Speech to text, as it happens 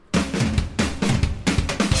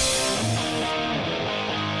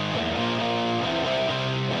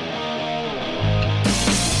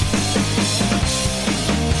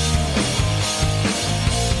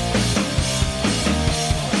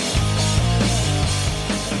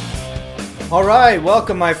All right,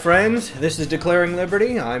 welcome, my friends. This is Declaring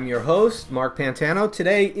Liberty. I'm your host, Mark Pantano.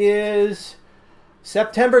 Today is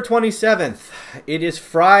September 27th. It is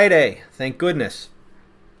Friday, thank goodness,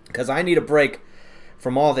 because I need a break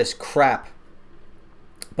from all this crap.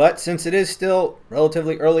 But since it is still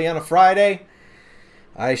relatively early on a Friday,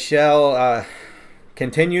 I shall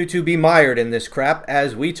continue to be mired in this crap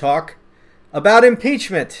as we talk about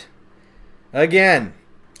impeachment again.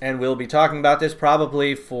 And we'll be talking about this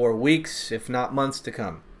probably for weeks, if not months to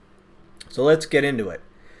come. So let's get into it.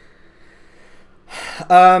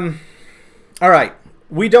 All right.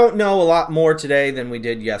 We don't know a lot more today than we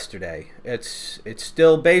did yesterday. It's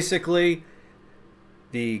still basically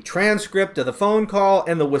the transcript of the phone call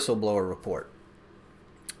and the whistleblower report.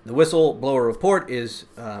 The whistleblower report is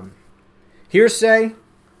hearsay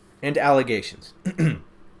and allegations.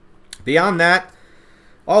 Beyond that,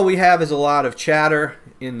 all we have is a lot of chatter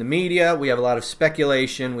in the media. We have a lot of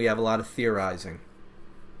speculation. We have a lot of theorizing.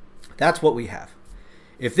 That's what we have.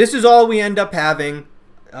 If this is all we end up having,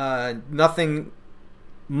 nothing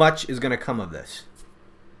much is going to come of this.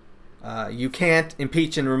 You can't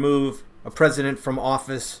impeach and remove a president from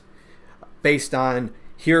office based on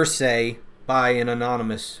hearsay by an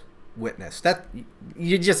anonymous witness. That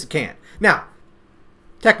you just can't. Now,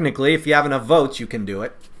 technically, if you have enough votes, you can do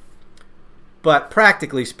it. But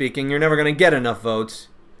practically speaking, you're never going to get enough votes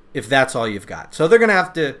if that's all you've got. So they're going to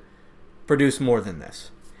have to produce more than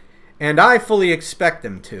this. And I fully expect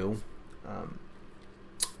them to,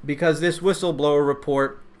 because this whistleblower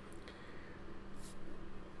report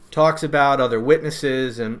talks about other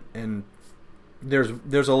witnesses, and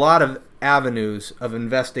there's a lot of avenues of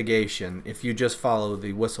investigation if you just follow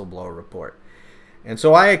the whistleblower report. And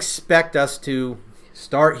so I expect us to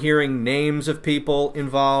start hearing names of people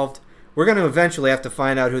involved. We're going to eventually have to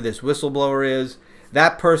find out who this whistleblower is.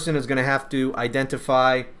 That person is going to have to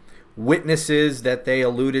identify witnesses that they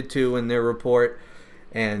alluded to in their report.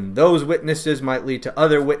 And those witnesses might lead to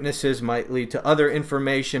other witnesses, might lead to other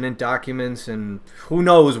information and documents, and who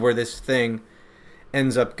knows where this thing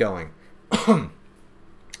ends up going.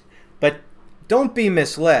 But don't be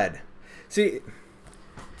misled. See,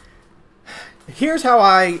 here's how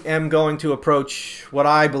I am going to approach what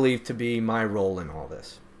I believe to be my role in all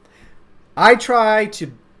this. I try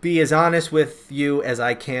to be as honest with you as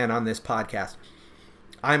I can on this podcast.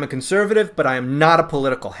 I'm a conservative, but I am not a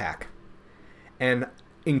political hack. And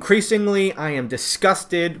increasingly, I am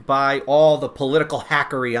disgusted by all the political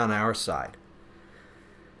hackery on our side.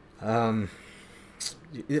 The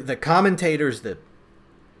commentators, the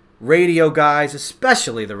radio guys,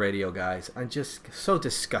 especially the radio guys, I'm just so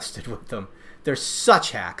disgusted with them. They're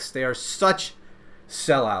such hacks. They are such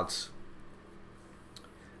sellouts.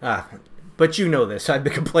 But you know this. I've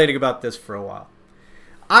been complaining about this for a while.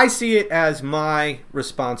 I see it as my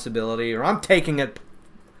responsibility, or I'm taking it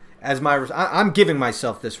as I'm giving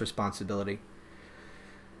myself this responsibility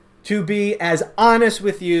to be as honest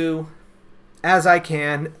with you as I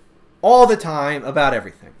can all the time about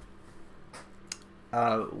everything.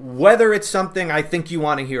 Whether it's something I think you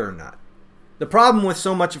want to hear or not. The problem with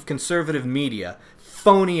so much of conservative media,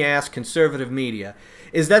 phony-ass conservative media,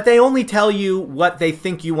 is that they only tell you what they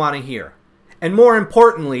think you want to hear. And more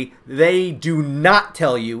importantly, they do not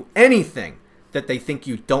tell you anything that they think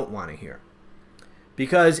you don't want to hear.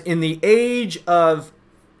 Because in the age of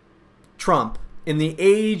Trump, in the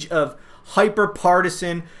age of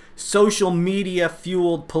hyper-partisan, social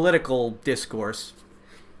media-fueled political discourse,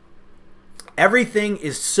 everything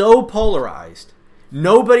is so polarized,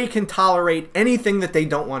 nobody can tolerate anything that they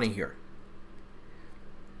don't want to hear.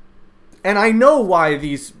 And I know why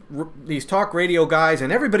these talk radio guys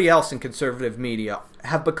and everybody else in conservative media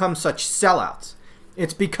have become such sellouts.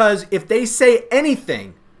 It's because if they say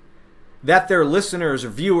anything that their listeners or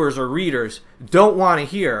viewers or readers don't want to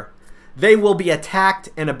hear, they will be attacked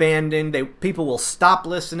and abandoned. People will stop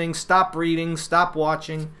listening, stop reading, stop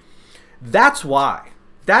watching. That's why.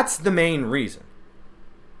 That's the main reason.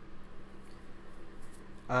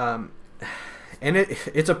 And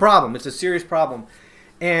it's a problem. It's a serious problem.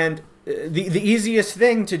 And the easiest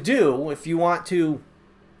thing to do if you want to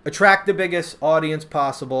attract the biggest audience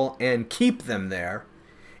possible and keep them there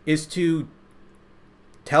is to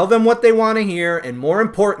tell them what they want to hear, and more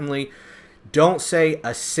importantly, don't say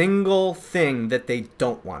a single thing that they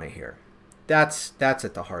don't want to hear. That's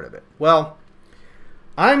at the heart of it. Well,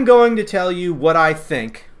 I'm going to tell you what I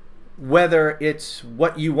think, whether it's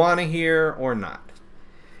what you want to hear or not.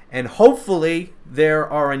 And hopefully there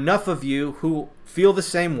are enough of you who feel the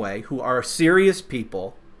same way, who are serious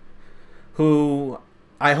people, who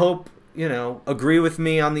I hope, agree with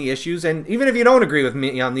me on the issues. And even if you don't agree with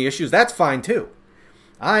me on the issues, that's fine too.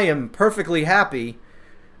 I am perfectly happy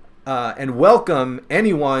and welcome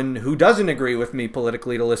anyone who doesn't agree with me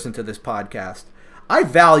politically to listen to this podcast. I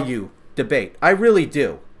value debate. I really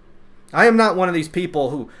do. I am not one of these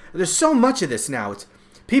people who... There's so much of this now. It's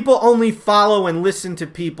people only follow and listen to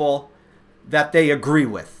people that they agree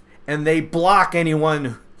with, and they block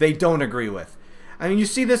anyone they don't agree with. I mean, you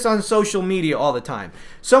see this on social media all the time.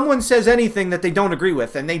 Someone says anything that they don't agree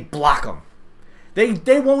with, and they block them.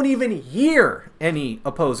 They won't even hear any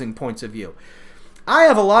opposing points of view. I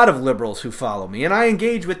have a lot of liberals who follow me, and I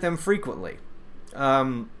engage with them frequently.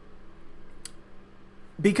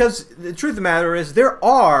 Because the truth of the matter is,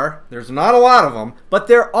 there's not a lot of them, but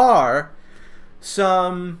there are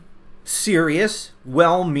some serious,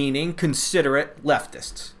 well-meaning, considerate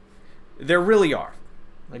leftists. There really are.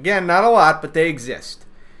 Again, not a lot, but they exist.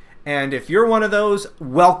 And if you're one of those,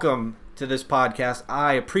 welcome to this podcast.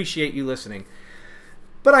 I appreciate you listening.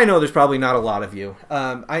 But I know there's probably not a lot of you.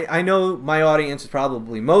 I know my audience is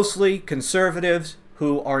probably mostly conservatives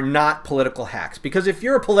who are not political hacks. Because if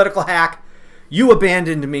you're a political hack, you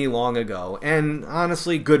abandoned me long ago. And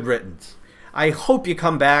honestly, good riddance. I hope you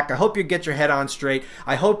come back. I hope you get your head on straight.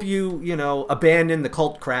 I hope you abandon the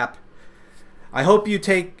cult crap. I hope you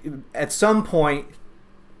take, at some point,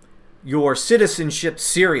 your citizenship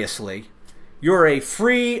seriously. You're a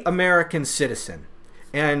free American citizen.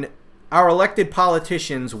 And our elected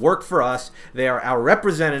politicians work for us. They are our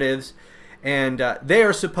representatives. And they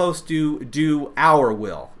are supposed to do our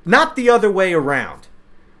will, not the other way around.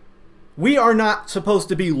 We are not supposed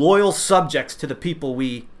to be loyal subjects to the people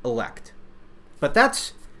we elect. But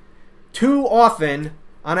that's too often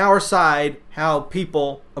on our side how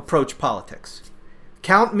people approach politics.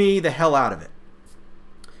 Count me the hell out of it.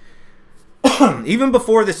 Even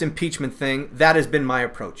before this impeachment thing, that has been my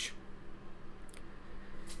approach.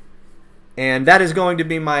 And that is going to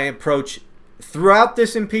be my approach throughout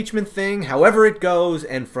this impeachment thing, however it goes,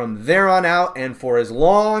 and from there on out, and for as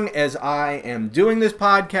long as I am doing this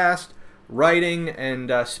podcast, writing,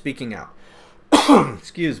 and speaking out.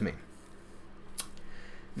 Excuse me.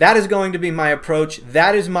 That is going to be my approach.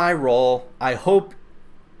 That is my role. I hope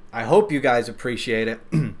you guys appreciate it.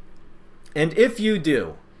 And if you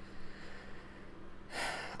do,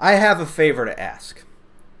 I have a favor to ask.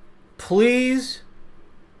 Please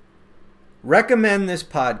recommend this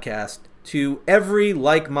podcast to every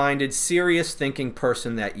like-minded, serious-thinking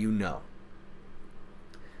person that you know.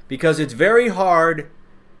 Because it's very hard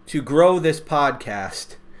to grow this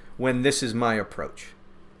podcast when this is my approach.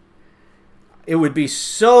 It would be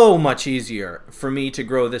so much easier for me to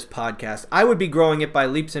grow this podcast. I would be growing it by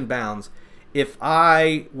leaps and bounds if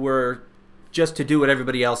I were just to do what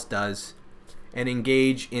everybody else does and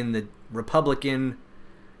engage in the Republican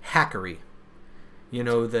hackery. You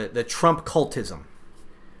know, the Trump cultism.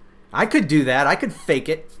 I could do that. I could fake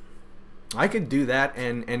it. I could do that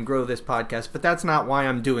and grow this podcast, but that's not why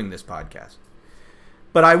I'm doing this podcast.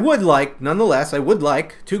 But I would like, nonetheless,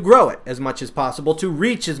 to grow it as much as possible, to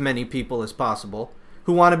reach as many people as possible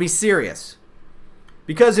who want to be serious.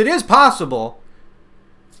 Because it is possible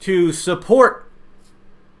to support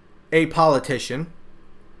a politician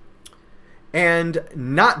and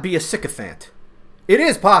not be a sycophant. It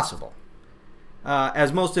is possible,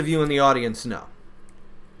 as most of you in the audience know.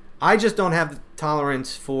 I just don't have the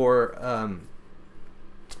tolerance for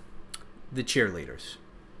the cheerleaders.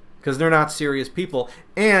 Because they're not serious people.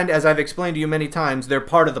 And, as I've explained to you many times, they're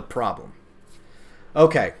part of the problem.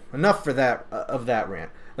 Okay, enough for that of that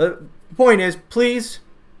rant. The point is, please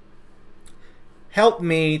help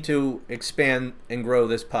me to expand and grow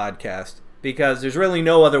this podcast. Because there's really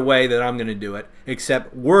no other way that I'm going to do it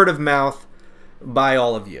except word of mouth by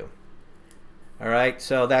all of you. All right,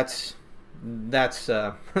 so that's just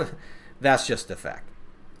a fact.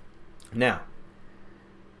 Now,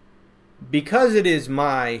 because it is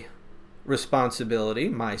my responsibility,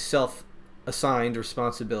 my self-assigned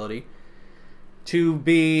responsibility, to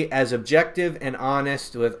be as objective and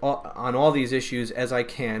honest on all these issues as I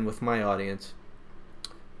can with my audience,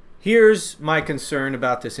 here's my concern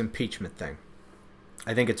about this impeachment thing.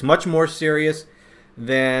 I think it's much more serious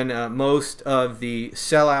than most of the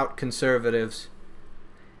sellout conservatives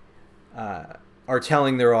are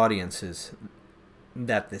telling their audiences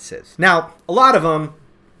that this is. Now, a lot of them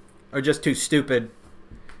are just too stupid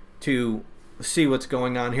to see what's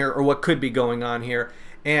going on here or what could be going on here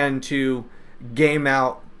and to game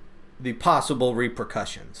out the possible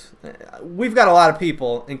repercussions. We've got a lot of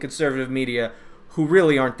people in conservative media who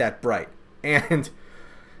really aren't that bright. And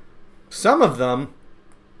some of them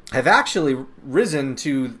have actually risen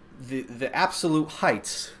to the absolute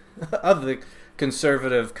heights of the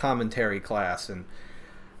conservative commentary class. And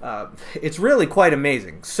it's really quite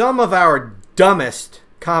amazing. Some of our dumbest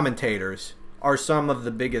commentators are some of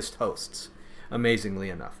the biggest hosts, amazingly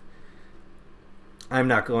enough. I'm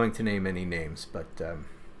not going to name any names, but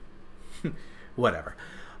whatever.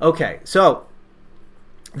 Okay, so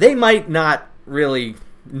they might not really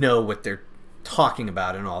know what they're talking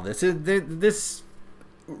about in all this. This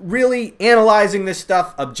really analyzing this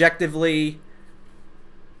stuff objectively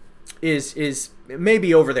is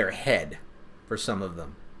maybe over their head for some of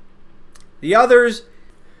them. The others,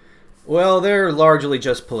 well, they're largely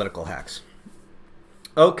just political hacks.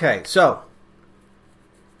 Okay, so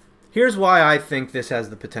here's why I think this has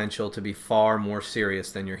the potential to be far more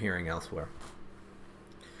serious than you're hearing elsewhere.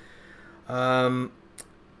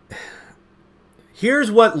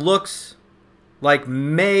 Here's what looks like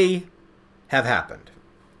may have happened.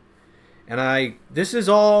 And this is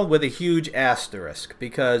all with a huge asterisk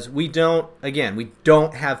because we don't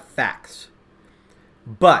have facts.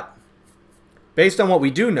 But based on what we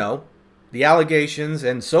do know, the allegations,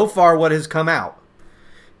 and so far what has come out,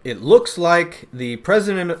 it looks like the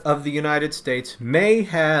President of the United States may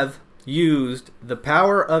have used the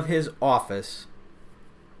power of his office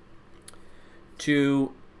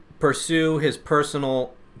to pursue his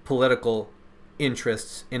personal political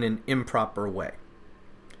interests in an improper way.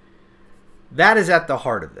 That is at the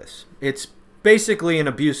heart of this. It's basically an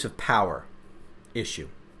abuse of power issue.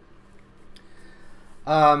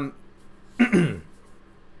 Now,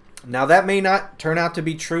 that may not turn out to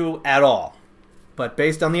be true at all. But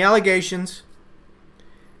based on the allegations,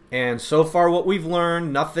 and so far what we've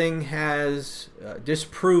learned, nothing has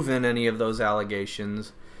disproven any of those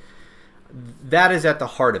allegations. That is at the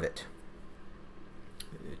heart of it.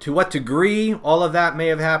 To what degree all of that may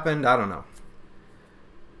have happened, I don't know.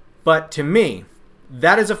 But to me,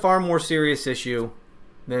 that is a far more serious issue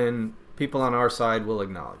than people on our side will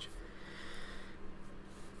acknowledge.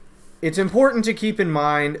 It's important to keep in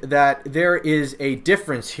mind that there is a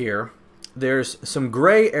difference here. There's some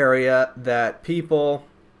gray area that people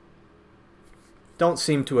don't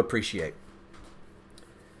seem to appreciate.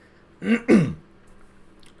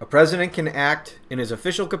 A president can act in his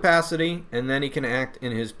official capacity, and then he can act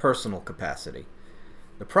in his personal capacity.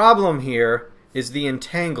 The problem here is the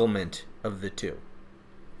entanglement of the two.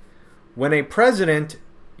 When a president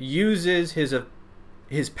uses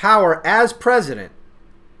his power as president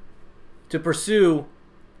to pursue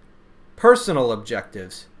personal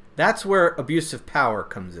objectives, that's where abuse of power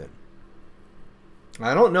comes in.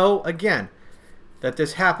 I don't know, again, that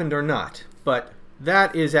this happened or not, but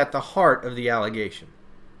that is at the heart of the allegation.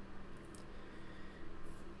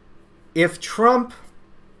 If Trump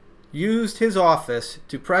used his office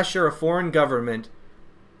to pressure a foreign government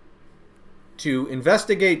to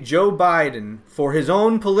investigate Joe Biden for his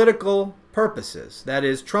own political purposes, that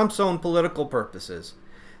is, Trump's own political purposes,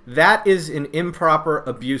 that is an improper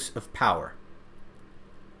abuse of power.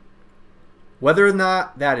 Whether or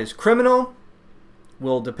not that is criminal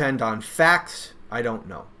will depend on facts. I don't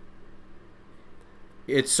know.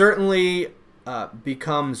 It certainly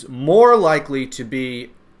becomes more likely to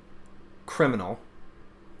be criminal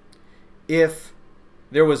if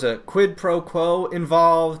there was a quid pro quo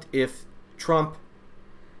involved, if Trump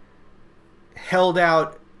held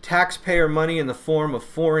out taxpayer money in the form of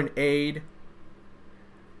foreign aid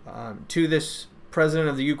to this president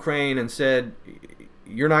of the Ukraine and said,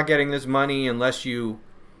 you're not getting this money unless you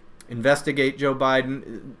investigate Joe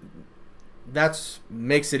Biden. That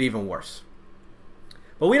makes it even worse.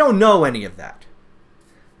 But we don't know any of that.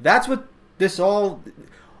 That's what this all...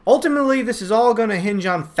 Ultimately, this is all going to hinge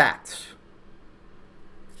on facts.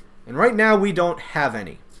 And right now, we don't have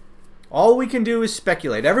any. All we can do is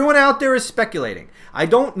speculate. Everyone out there is speculating. I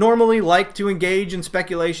don't normally like to engage in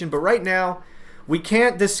speculation, but right now, we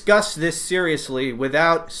can't discuss this seriously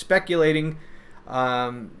without speculating,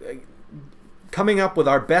 coming up with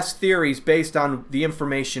our best theories based on the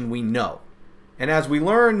information we know. And as we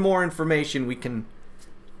learn more information, we can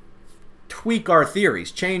tweak our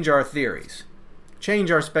theories, change our theories,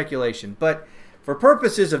 change our speculation. But for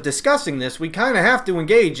purposes of discussing this, we kind of have to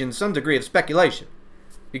engage in some degree of speculation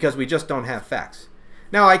because we just don't have facts.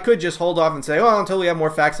 Now, I could just hold off and say, well, until we have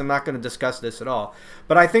more facts, I'm not going to discuss this at all.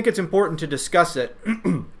 But I think it's important to discuss it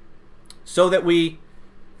so that we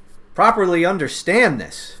properly understand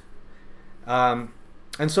this. And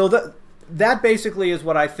so that basically is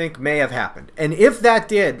what I think may have happened. And if that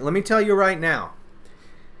did, let me tell you right now,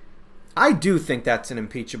 I do think that's an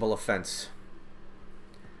impeachable offense.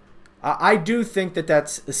 I do think that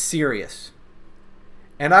that's serious.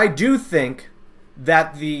 And I do think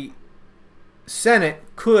that the Senate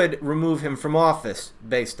could remove him from office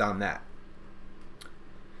based on that.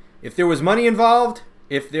 If there was money involved,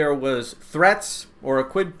 if there was threats or a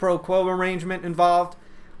quid pro quo arrangement involved,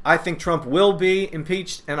 I think Trump will be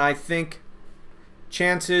impeached, and I think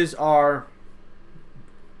chances are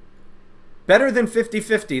better than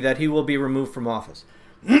 50-50 that he will be removed from office.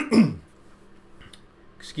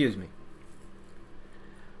 Excuse me.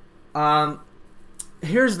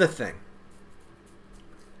 Here's the thing.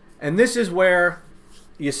 And this is where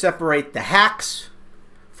you separate the hacks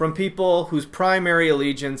from people whose primary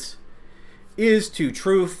allegiance is to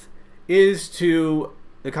truth, is to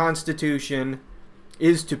the Constitution,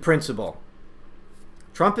 is to principle.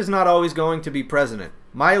 Trump is not always going to be president.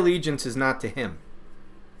 My allegiance is not to him.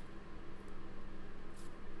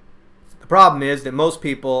 The problem is that most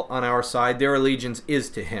people on our side, their allegiance is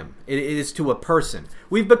to him. It is to a person.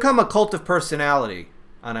 We've become a cult of personality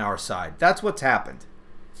on our side. That's what's happened.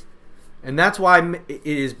 And that's why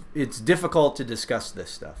it's difficult to discuss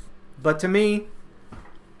this stuff. But to me,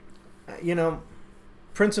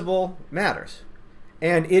 principle matters.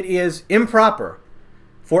 And it is improper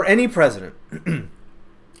for any president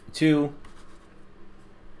to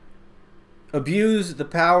abuse the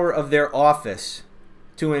power of their office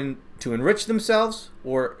to enrich themselves,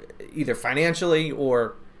 or either financially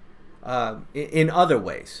or in other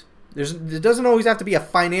ways. There doesn't always have to be a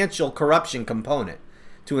financial corruption component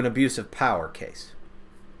to an abuse of power case.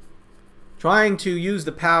 Trying to use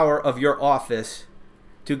the power of your office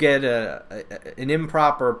to get an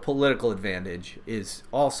improper political advantage is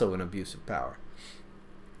also an abuse of power.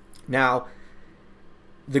 Now,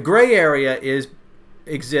 the gray area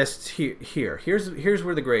exists here. Here's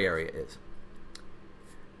where the gray area is.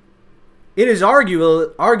 It is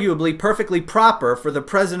arguably perfectly proper for the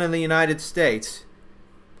President of the United States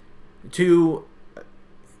to,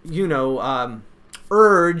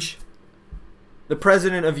 urge the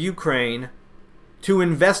President of Ukraine to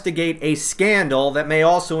investigate a scandal that may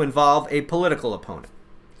also involve a political opponent.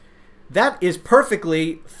 That is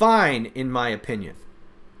perfectly fine, in my opinion.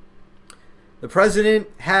 The President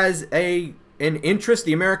has an interest,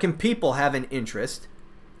 the American people have an interest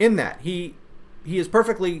in that. He is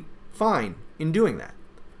perfectly fine in doing that,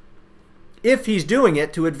 if he's doing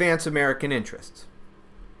it to advance American interests.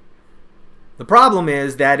 The problem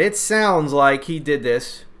is that it sounds like he did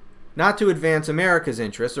this not to advance America's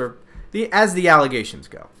interests, or as the allegations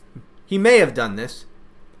go. He may have done this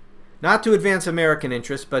not to advance American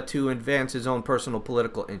interests, but to advance his own personal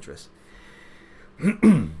political interests.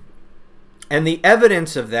 And the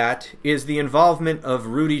evidence of that is the involvement of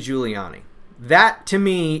Rudy Giuliani. That, to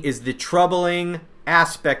me, is the troubling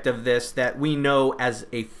aspect of this that we know as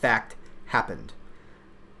a fact happened.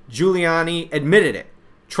 Giuliani admitted it.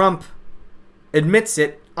 Trump admits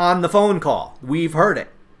it on the phone call. We've heard it.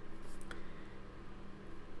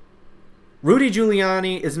 Rudy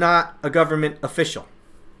Giuliani is not a government official.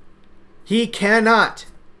 He cannot,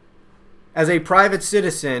 as a private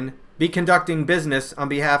citizen, be conducting business on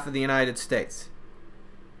behalf of the United States.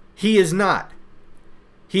 He is not.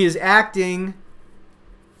 He is acting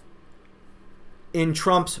in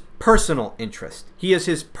Trump's personal interest. He is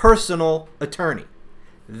his personal attorney.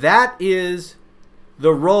 That is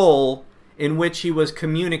the role in which he was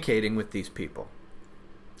communicating with these people.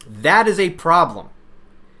 That is a problem.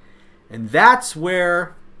 And that's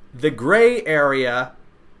where the gray area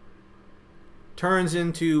turns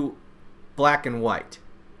into black and white.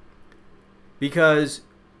 Because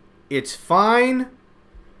it's fine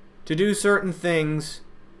to do certain things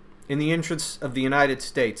in the interests of the United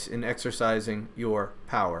States in exercising your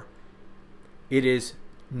power. It is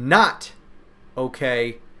not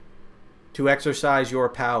okay to exercise your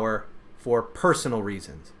power for personal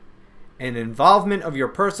reasons. An involvement of your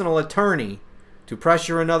personal attorney to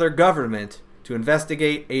pressure another government to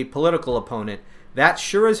investigate a political opponent, that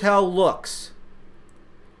sure as hell looks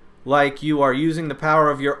like you are using the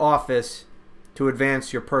power of your office to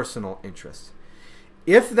advance your personal interests.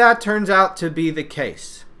 If that turns out to be the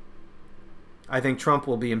case, I think Trump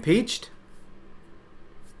will be impeached,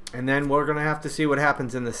 and then we're going to have to see what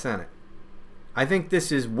happens in the Senate. I think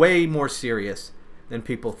this is way more serious than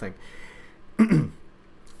people think.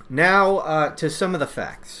 Now, to some of the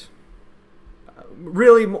facts.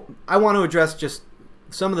 Really, I want to address just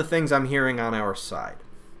some of the things I'm hearing on our side.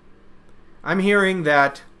 I'm hearing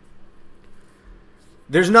that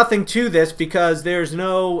there's nothing to this because there's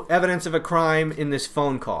no evidence of a crime in this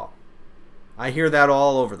phone call. I hear that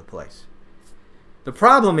all over the place. The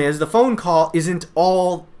problem is the phone call isn't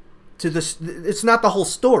all to this. It's not the whole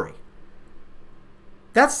story.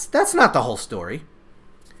 That's not the whole story.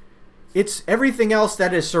 It's everything else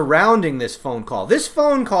that is surrounding this phone call. This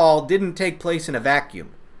phone call didn't take place in a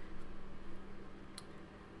vacuum.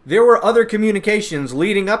 There were other communications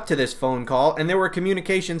leading up to this phone call, and there were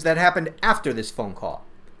communications that happened after this phone call.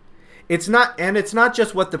 It's not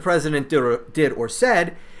just what the president did or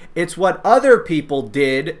said, it's what other people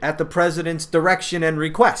did at the president's direction and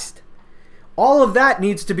request. All of that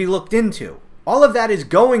needs to be looked into. All of that is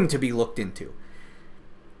going to be looked into.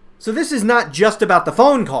 So this is not just about the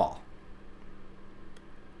phone call.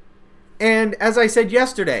 And as I said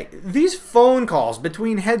yesterday, these phone calls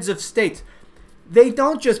between heads of states, they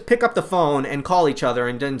don't just pick up the phone and call each other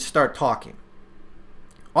and then start talking.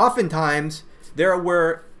 Oftentimes, there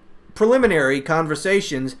were preliminary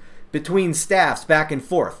conversations between staffs back and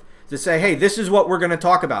forth to say, hey, this is what we're going to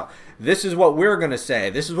talk about. This is what we're going to say.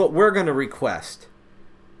 This is what we're going to request.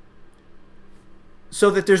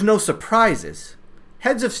 So that there's no surprises.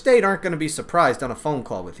 Heads of state aren't going to be surprised on a phone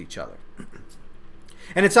call with each other.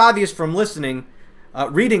 And it's obvious from reading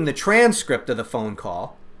the transcript of the phone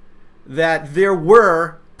call, that there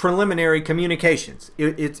were preliminary communications.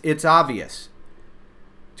 It's obvious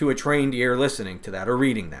to a trained ear listening to that or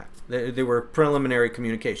reading that. There were preliminary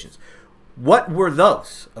communications. What were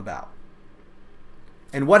those about?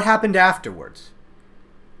 And what happened afterwards?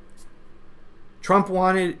 Trump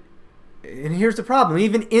wanted, and here's the problem,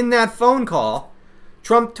 even in that phone call,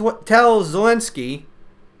 Trump tells Zelensky,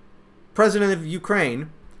 president of Ukraine,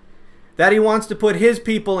 that he wants to put his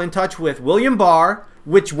people in touch with William Barr,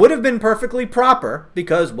 which would have been perfectly proper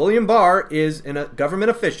because William Barr is a government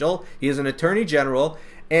official. He is an attorney general.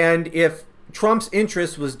 And if Trump's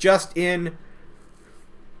interest was just in,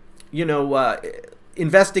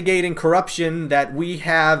 investigating corruption that we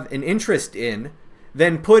have an interest in,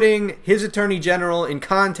 then putting his attorney general in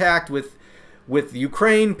contact with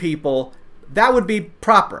Ukraine people, that would be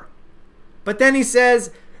proper. But then he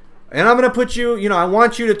says, and I'm going to put you, I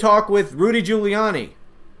want you to talk with Rudy Giuliani.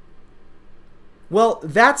 Well,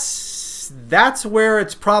 that's where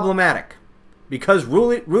it's problematic, because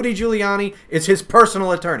Rudy Giuliani is his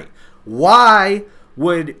personal attorney. Why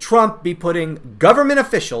would Trump be putting government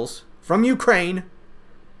officials from Ukraine,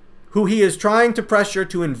 who he is trying to pressure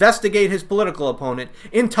to investigate his political opponent,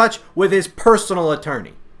 in touch with his personal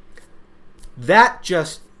attorney? That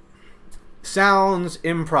just sounds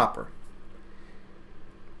improper.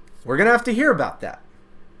 We're going to have to hear about that.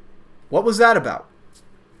 What was that about?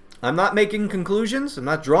 I'm not making conclusions. I'm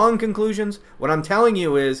not drawing conclusions. What I'm telling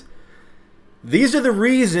you is these are the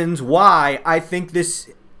reasons why I think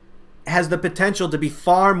this has the potential to be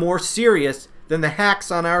far more serious than the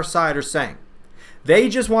hacks on our side are saying. They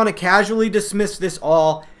just want to casually dismiss this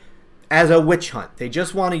all as a witch hunt. They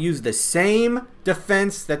just want to use the same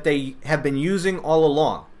defense that they have been using all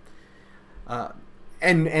along.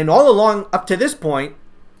 And all along up to this point,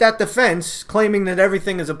 that defense, claiming that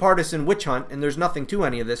everything is a partisan witch hunt and there's nothing to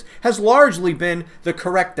any of this, has largely been the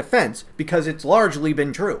correct defense because it's largely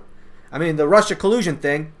been true. I mean, the Russia collusion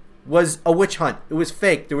thing was a witch hunt. It was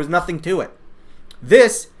fake. There was nothing to it.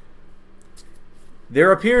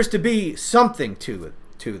 There appears to be something to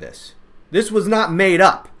this. This was not made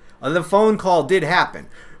up. The phone call did happen.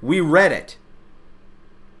 We read it.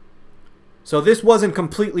 So this wasn't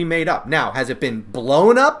completely made up. Now, has it been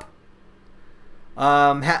blown up?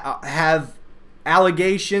 Have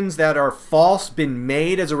allegations that are false been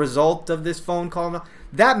made as a result of this phone call?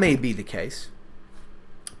 That may be the case.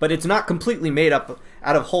 But it's not completely made up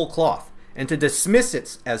out of whole cloth. And to dismiss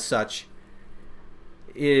it as such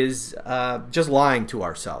is just lying to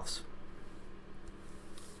ourselves.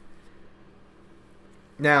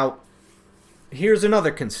 Now, here's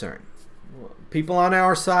another concern. People on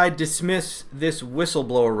our side dismiss this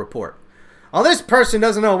whistleblower report. Oh, this person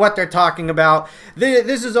doesn't know what they're talking about.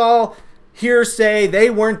 This is all hearsay. They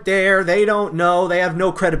weren't there. They don't know. They have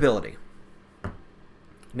no credibility.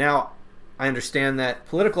 Now, I understand that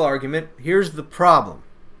political argument. Here's the problem.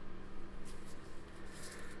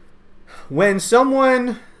 When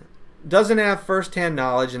someone doesn't have first-hand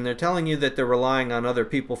knowledge and they're telling you that they're relying on other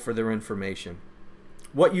people for their information,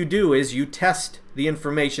 what you do is you test the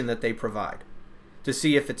information that they provide to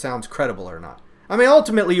see if it sounds credible or not. I mean,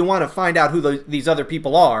 ultimately, you want to find out who these other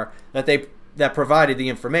people are that provided the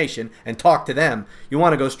information and talk to them. You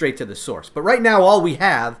want to go straight to the source. But right now, all we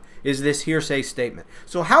have is this hearsay statement.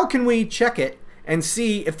 So how can we check it and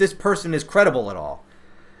see if this person is credible at all?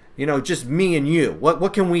 Just me and you.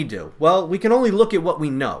 What can we do? Well, we can only look at what we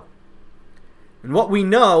know. And what we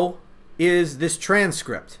know is this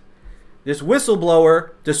transcript. This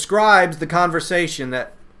whistleblower describes the conversation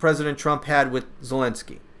that President Trump had with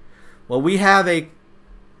Zelensky. Well, we have the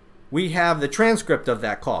transcript of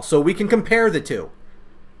that call, so we can compare the two.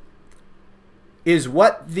 Is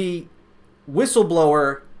what the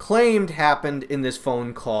whistleblower claimed happened in this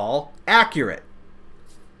phone call accurate?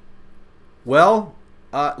 Well,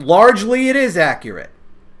 largely it is accurate.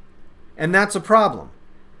 And that's a problem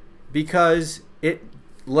because it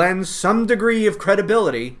lends some degree of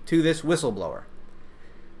credibility to this whistleblower.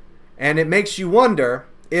 And it makes you wonder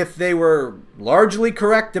if they were largely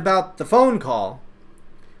correct about the phone call,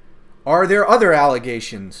 are their other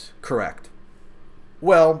allegations correct?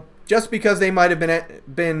 Well, just because they might have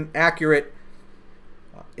been accurate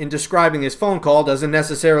in describing this phone call doesn't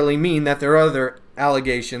necessarily mean that their other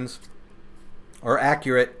allegations are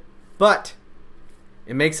accurate, but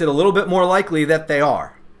it makes it a little bit more likely that they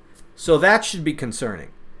are. So that should be concerning.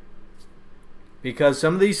 Because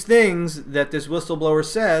some of these things that this whistleblower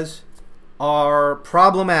says are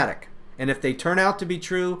problematic. And if they turn out to be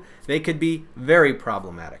true, they could be very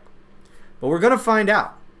problematic. But we're going to find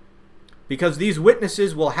out. Because these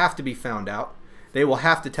witnesses will have to be found out. They will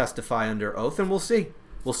have to testify under oath, and we'll see.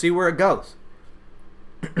 We'll see where it goes.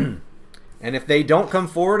 And if they don't come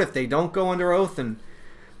forward, if they don't go under oath and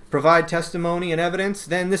provide testimony and evidence,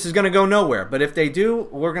 then this is going to go nowhere. But if they do,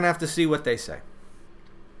 we're going to have to see what they say.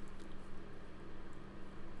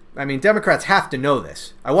 I mean, Democrats have to know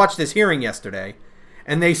this. I watched this hearing yesterday,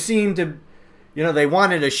 and they seemed to, they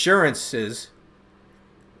wanted assurances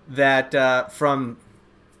that from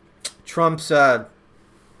Trump's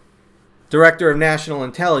director of national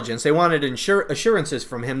intelligence, they wanted assurances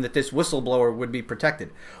from him that this whistleblower would be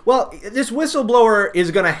protected. Well, this whistleblower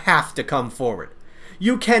is going to have to come forward.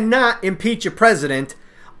 You cannot impeach a president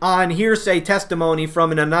on hearsay testimony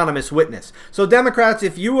from an anonymous witness. So Democrats,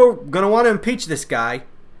 if you are going to want to impeach this guy,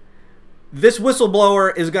 this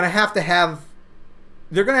whistleblower is going to have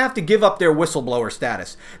they're going to have to give up their whistleblower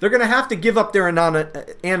status. They're going to have to give up their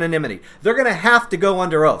anonymity. They're going to have to go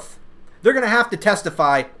under oath. They're going to have to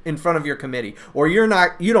testify in front of your committee, or you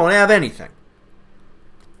don't have anything.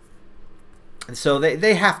 And so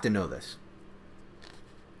they have to know this.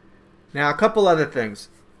 Now, a couple other things.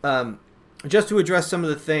 Just to address some of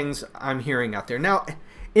the things I'm hearing out there. Now,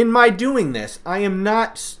 in my doing this, I'm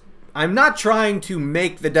not trying to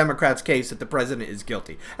make the Democrats' case that the president is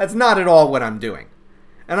guilty. That's not at all what I'm doing.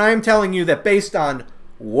 And I am telling you that based on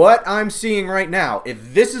what I'm seeing right now,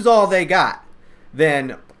 if this is all they got,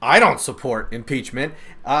 then I don't support impeachment.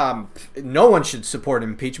 No one should support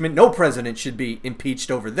impeachment. No president should be impeached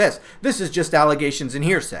over this. This is just allegations and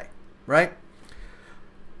hearsay, right?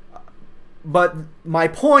 But my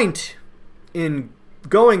point in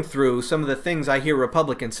going through some of the things I hear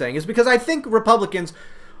Republicans saying is because I think Republicans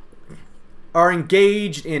are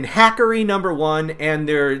engaged in hackery, number one, and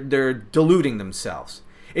they're deluding themselves.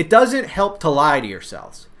 It doesn't help to lie to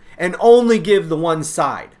yourselves and only give the one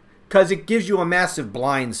side, because it gives you a massive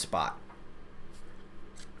blind spot.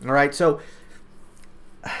 All right, so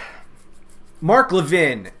Mark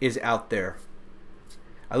Levin is out there.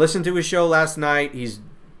 I listened to his show last night.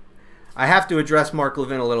 I have to address Mark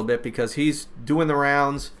Levin a little bit because he's doing the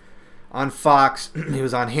rounds on Fox. He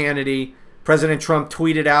was on Hannity. President Trump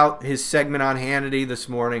tweeted out his segment on Hannity this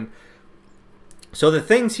morning. So the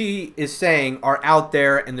things he is saying are out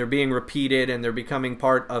there, and they're being repeated, and they're becoming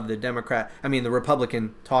part of the the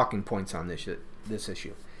Republican talking points on this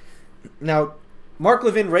issue. Now, Mark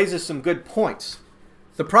Levin raises some good points.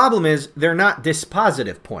 The problem is they're not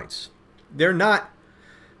dispositive points. They're not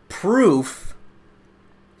proof.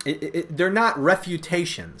 They're not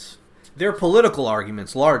refutations. They're political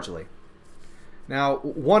arguments, largely. Now,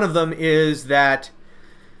 one of them is that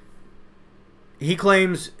he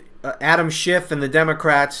claims Adam Schiff and the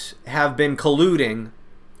Democrats have been colluding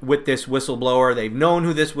with this whistleblower. They've known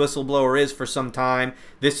who this whistleblower is for some time.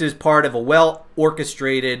 This is part of a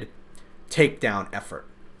well-orchestrated takedown effort.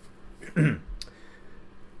 And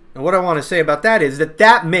what I want to say about that is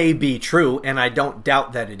that may be true, and I don't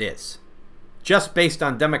doubt that it is. Just based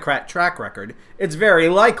on Democrat track record, it's very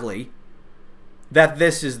likely that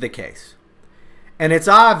this is the case. And it's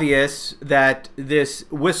obvious that this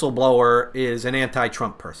whistleblower is an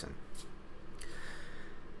anti-Trump person.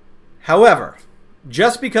 However,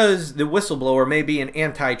 just because the whistleblower may be an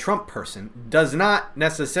anti-Trump person does not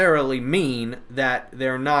necessarily mean that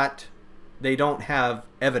they don't have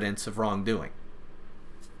evidence of wrongdoing.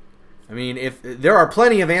 I mean, if there are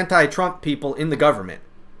plenty of anti-Trump people in the government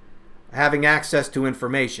having access to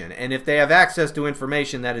information, and if they have access to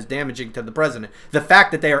information that is damaging to the president, the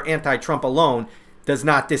fact that they are anti-Trump alone does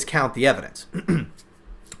not discount the evidence.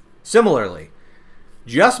 Similarly,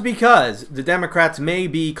 just because the Democrats may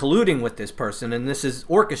be colluding with this person and this is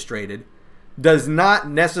orchestrated does not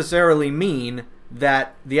necessarily mean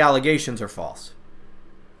that the allegations are false.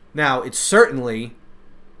 Now, it certainly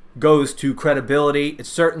goes to credibility, it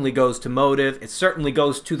certainly goes to motive, it certainly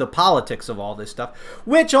goes to the politics of all this stuff,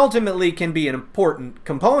 which ultimately can be an important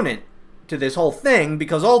component to this whole thing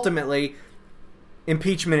because ultimately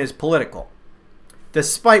impeachment is political,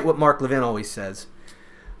 despite what Mark Levin always says.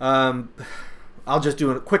 I'll just do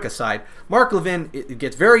a quick aside. Mark Levin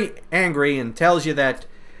gets very angry and tells you that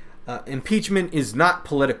impeachment is not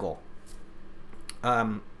political.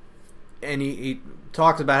 And he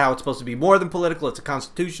talks about how it's supposed to be more than political. It's a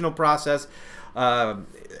constitutional process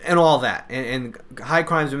and all that. And high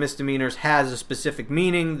crimes and misdemeanors has a specific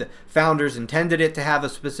meaning. The founders intended it to have a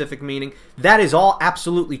specific meaning. That is all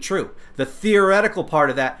absolutely true. The theoretical part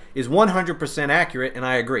of that is 100% accurate, and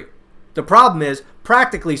I agree. The problem is,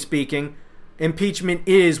 practically speaking, impeachment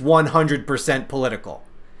is 100% political.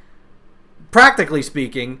 Practically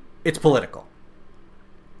speaking, it's political.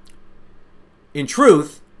 In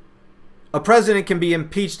truth, a president can be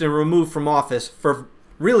impeached and removed from office for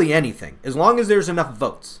really anything, as long as there's enough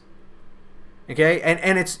votes. Okay?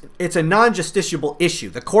 And it's a non-justiciable issue.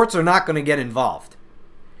 The courts are not going to get involved.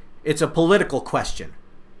 It's a political question.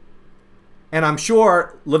 And I'm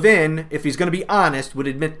sure Levin, if he's going to be honest, would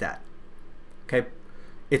admit that. Okay?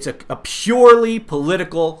 It's a purely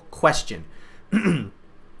political question.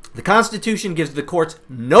 The Constitution gives the courts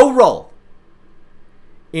no role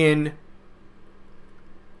in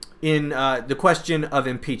the question of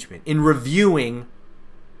impeachment, in reviewing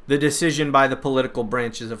the decision by the political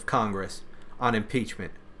branches of Congress on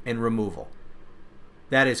impeachment and removal.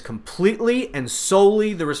 That is completely and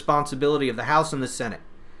solely the responsibility of the House and the Senate.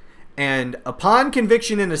 And upon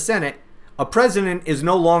conviction in the Senate, a president is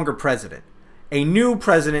no longer president. A new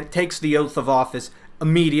president takes the oath of office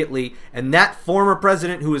immediately, and that former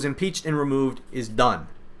president who was impeached and removed is done.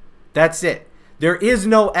 That's it. There is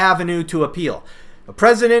no avenue to appeal. A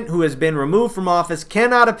president who has been removed from office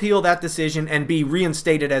cannot appeal that decision and be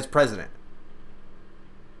reinstated as president.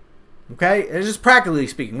 Okay? It's just practically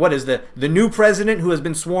speaking. What is the new president who has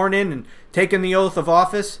been sworn in and taken the oath of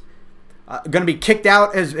office going to be kicked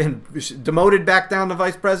out and demoted back down to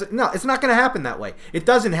vice president? No, it's not going to happen that way. It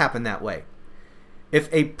doesn't happen that way. If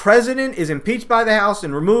a president is impeached by the House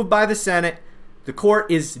and removed by the Senate, the court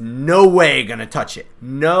is no way going to touch it.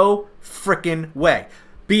 No frickin' way.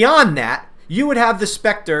 Beyond that, you would have the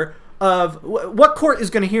specter of what court is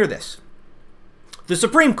going to hear this? The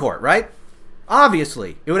Supreme Court, right?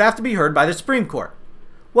 Obviously, it would have to be heard by the Supreme Court.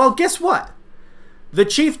 Well, guess what? The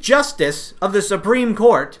Chief Justice of the Supreme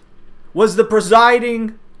Court was the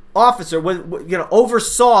presiding officer,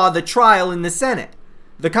 oversaw the trial in the Senate.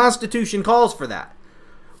 The Constitution calls for that.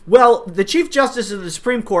 Well, the Chief Justice of the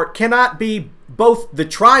Supreme Court cannot be both the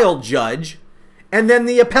trial judge and then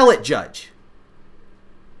the appellate judge.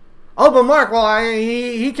 Oh, but Mark,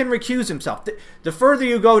 he can recuse himself. The further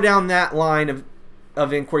you go down that line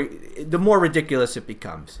of inquiry, the more ridiculous it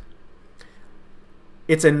becomes.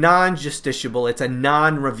 It's a non-justiciable, it's a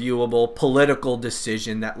non-reviewable political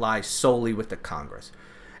decision that lies solely with the Congress.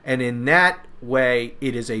 And in that way,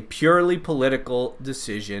 it is a purely political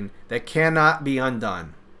decision that cannot be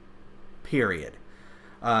undone. Period.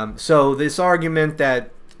 So this argument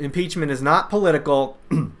that impeachment is not political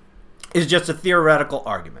is just a theoretical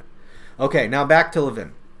argument. Okay, now back to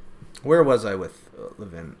Levin. Where was I with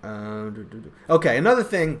Levin? Okay, another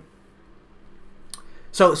thing.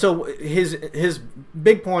 So his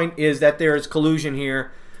big point is that there is collusion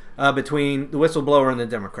here between the whistleblower and the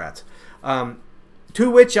Democrats. To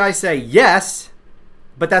which I say yes,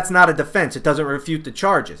 but that's not a defense. It doesn't refute the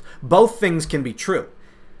charges. Both things can be true.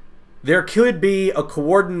 There could be a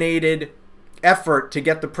coordinated effort to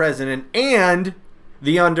get the president and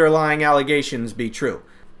the underlying allegations be true.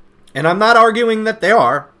 And I'm not arguing that they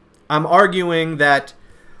are. I'm arguing that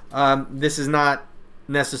this is not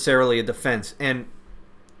necessarily a defense. And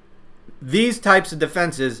these types of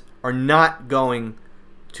defenses are not going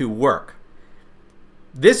to work.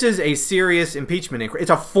 This is a serious impeachment inquiry. It's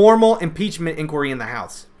a formal impeachment inquiry in the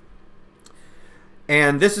House.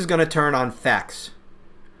 And this is going to turn on facts.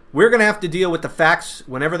 We're going to have to deal with the facts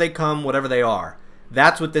whenever they come, whatever they are.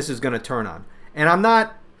 That's what this is going to turn on. And I'm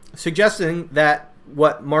not suggesting that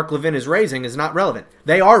what Mark Levin is raising is not relevant.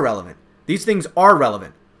 They are relevant. These things are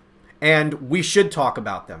relevant. And we should talk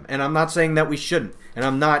about them. And I'm not saying that we shouldn't. And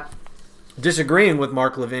I'm not disagreeing with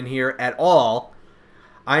Mark Levin here at all.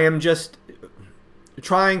 I am just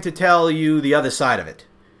trying to tell you the other side of it.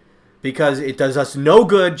 Because it does us no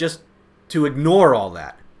good just to ignore all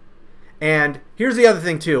that. And here's the other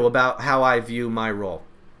thing, too, about how I view my role.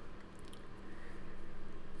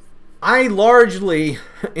 I largely,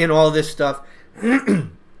 in all this stuff,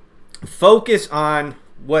 focus on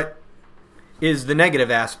what is the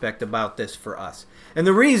negative aspect about this for us. And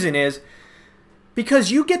the reason is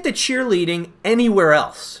because you get the cheerleading anywhere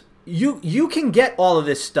else. You can get all of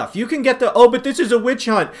this stuff. You can get but this is a witch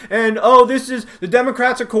hunt, and this is the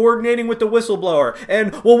Democrats are coordinating with the whistleblower,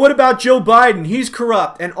 and well, what about Joe Biden? He's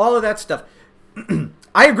corrupt, and all of that stuff.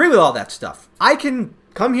 I agree with all that stuff. I can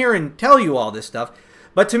come here and tell you all this stuff,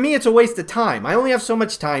 but to me, it's a waste of time. I only have so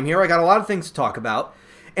much time here. I got a lot of things to talk about,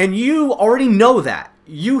 and you already know that.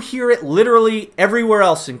 You hear it literally everywhere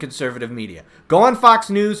else in conservative media. Go on Fox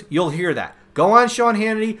News, you'll hear that. Go on Sean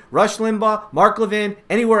Hannity, Rush Limbaugh, Mark Levin,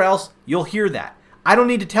 anywhere else, you'll hear that. I don't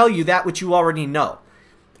need to tell you that which you already know.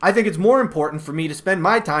 I think it's more important for me to spend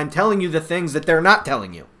my time telling you the things that they're not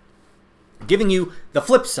telling you. Giving you the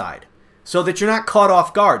flip side, so that you're not caught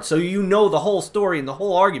off guard, so you know the whole story and the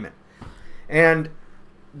whole argument. And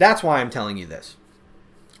that's why I'm telling you this.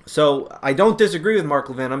 So I don't disagree with Mark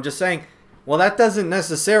Levin. I'm just saying, well, that doesn't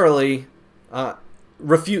necessarily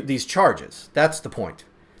refute these charges. That's the point.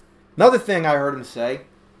 Another thing I heard him say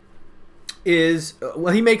is,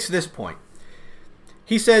 he makes this point.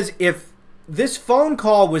 He says, if this phone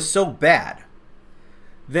call was so bad,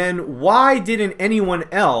 then why didn't anyone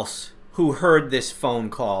else who heard this phone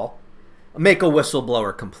call make a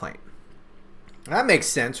whistleblower complaint? That makes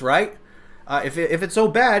sense, right? If it's so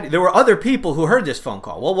bad, there were other people who heard this phone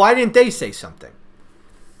call. Well, why didn't they say something?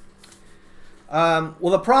 Well,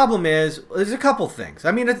 the problem is, there's a couple things.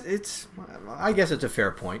 I mean, I guess it's a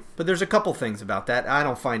fair point, but there's a couple things about that. I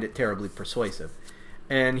don't find it terribly persuasive.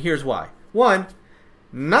 And here's why. One,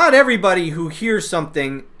 not everybody who hears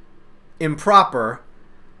something improper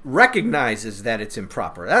recognizes that it's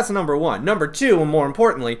improper. That's number one. Number two, and more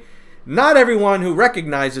importantly, not everyone who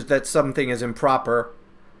recognizes that something is improper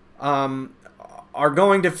are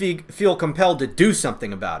going to feel compelled to do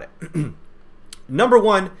something about it. Number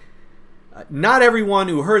one, not everyone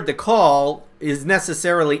who heard the call is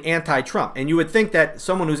necessarily anti-Trump. And you would think that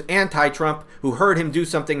someone who's anti-Trump, who heard him do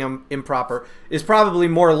something improper, is probably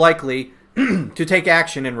more likely to take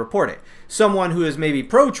action and report it. Someone who is maybe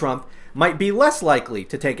pro-Trump might be less likely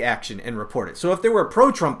to take action and report it. So if there were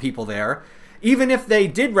pro-Trump people there, even if they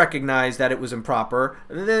did recognize that it was improper,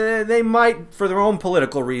 they might, for their own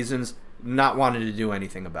political reasons, not want to do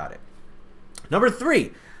anything about it. Number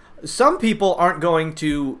three, some people aren't going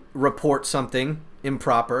to report something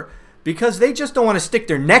improper because they just don't want to stick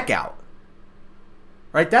their neck out.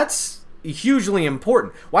 Right? That's hugely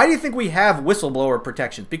important. Why do you think we have whistleblower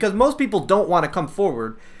protections? Because most people don't want to come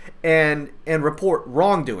forward and report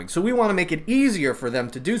wrongdoing. So we want to make it easier for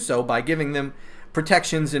them to do so by giving them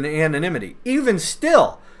protections and anonymity. Even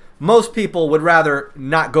still, most people would rather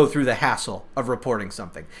not go through the hassle of reporting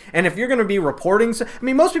something. And if you're going to be reporting,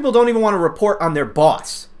 most people don't even want to report on their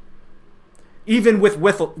boss. Even with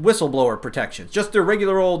whistleblower protections. Just their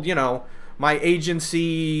regular old, my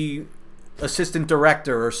agency assistant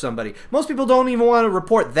director or somebody. Most people don't even want to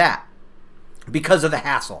report that because of the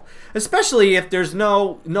hassle. Especially if there's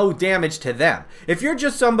no damage to them. If you're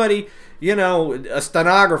just somebody, a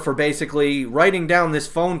stenographer basically writing down this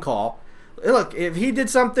phone call, look, if he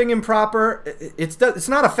did something improper, it's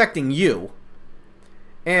not affecting you.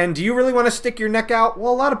 And do you really want to stick your neck out?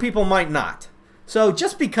 Well, a lot of people might not. So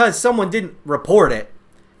just because someone didn't report it,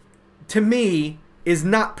 to me, is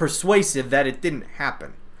not persuasive that it didn't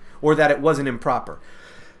happen or that it wasn't improper.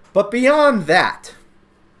 But beyond that,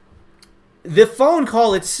 the phone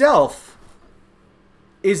call itself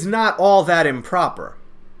is not all that improper.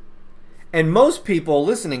 And most people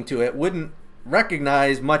listening to it wouldn't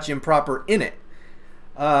recognize much improper in it.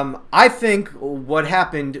 I think what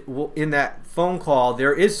happened in that phone call,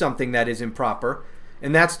 there is something that is improper.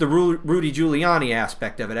 And that's the Rudy Giuliani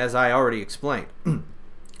aspect of it, as I already explained.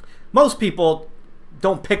 Most people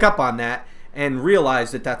don't pick up on that and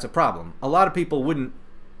realize that that's a problem. A lot of people wouldn't.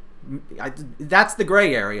 That's the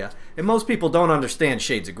gray area. And most people don't understand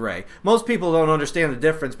shades of gray. Most people don't understand the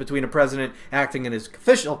difference between a president acting in his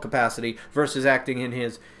official capacity versus acting in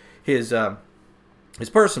his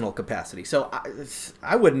personal capacity. So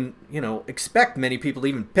I wouldn't, expect many people to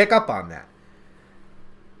even pick up on that.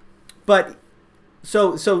 But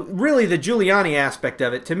So really the Giuliani aspect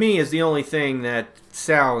of it, to me, is the only thing that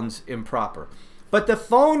sounds improper. But the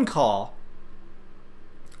phone call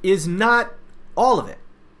is not all of it.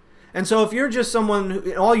 And so if you're just someone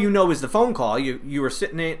who, all you know is the phone call, you were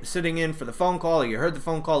sitting in for the phone call, or you heard the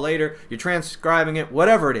phone call later, you're transcribing it,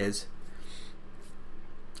 whatever it is.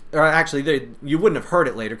 Or actually, you wouldn't have heard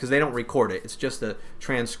it later because they don't record it. It's just the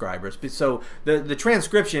transcribers. So the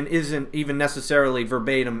transcription isn't even necessarily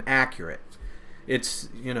verbatim accurate. It's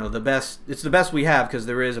the best we have because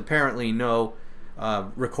there is apparently no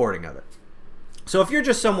recording of it. So if you're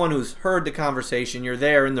just someone who's heard the conversation, you're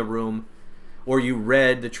there in the room, or you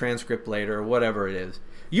read the transcript later, or whatever it is,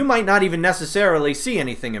 you might not even necessarily see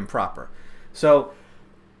anything improper. So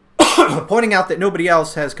pointing out that nobody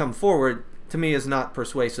else has come forward, to me, is not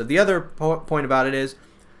persuasive. The other point about it is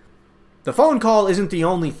the phone call isn't the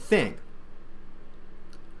only thing.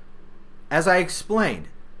 As I explained,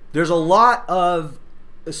 there's a lot of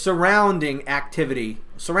surrounding activity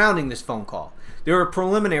surrounding this phone call. There were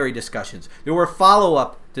preliminary discussions. There were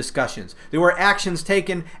follow-up discussions. There were actions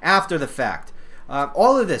taken after the fact.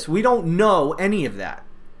 All of this, we don't know any of that.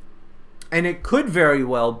 And it could very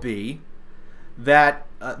well be that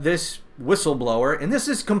this whistleblower, and this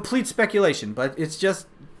is complete speculation, but it's just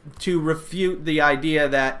to refute the idea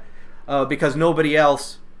that because nobody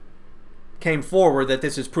else came forward, that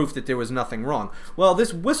this is proof that there was nothing wrong. Well,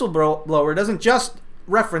 this whistleblower doesn't just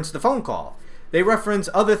reference the phone call. They reference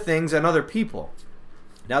other things and other people.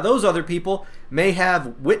 Now, those other people may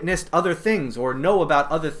have witnessed other things or know about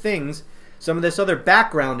other things, some of this other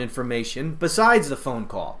background information besides the phone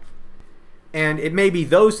call. And it may be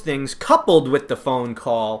those things coupled with the phone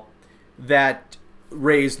call that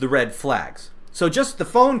raise the red flags. So just the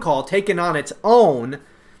phone call taken on its own,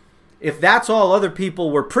 if that's all other people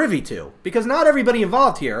were privy to, because not everybody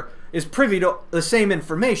involved here is privy to the same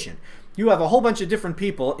information. You have a whole bunch of different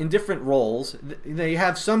people in different roles. They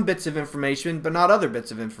have some bits of information, but not other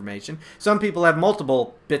bits of information. Some people have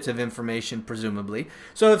multiple bits of information, presumably.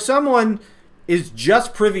 So if someone is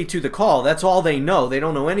just privy to the call, that's all they know. They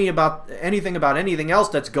don't know anything about anything else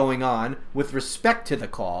that's going on with respect to the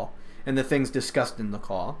call and the things discussed in the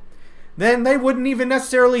call, then they wouldn't even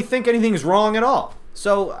necessarily think anything's wrong at all.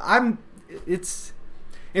 So it's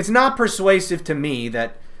not persuasive to me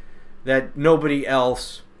that nobody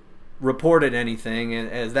else reported anything, and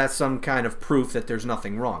as that's some kind of proof that there's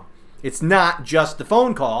nothing wrong. It's not just the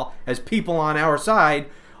phone call, as people on our side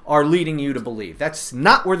are leading you to believe. That's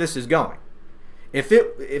not where this is going. If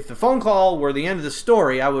the phone call were the end of the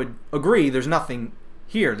story, I would agree there's nothing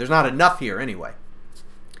here. There's not enough here anyway.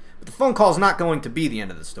 But the phone call is not going to be the end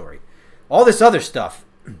of the story. All this other stuff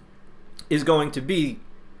is going to be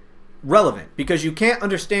relevant, because you can't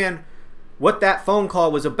understand what that phone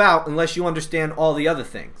call was about unless you understand all the other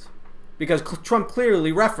things. Because Trump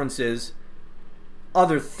clearly references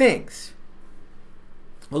other things,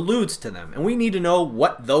 alludes to them, and we need to know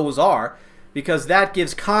what those are, because that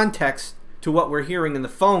gives context to what we're hearing in the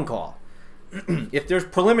phone call. If there's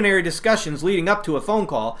preliminary discussions leading up to a phone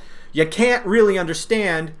call, you can't really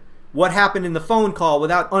understand what happened in the phone call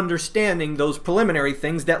without understanding those preliminary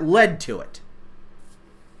things that led to it.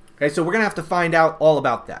 Okay, so we're going to have to find out all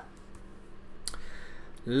about that.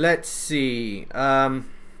 Let's see.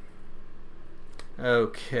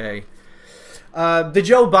 Okay. The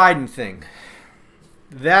Joe Biden thing.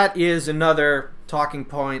 That is another talking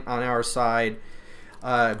point on our side.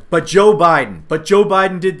 But Joe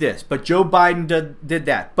Biden did this. But Joe Biden did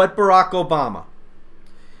that. But Barack Obama.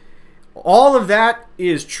 All of that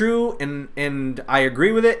is true, and I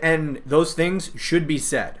agree with it, and those things should be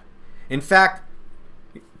said. In fact,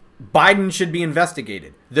 Biden should be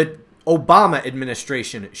investigated. The Obama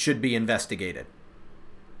administration should be investigated.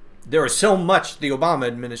 There is so much the Obama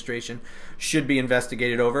administration should be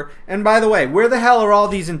investigated over. And by the way, where the hell are all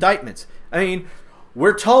these indictments? I mean,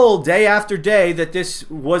 we're told day after day that this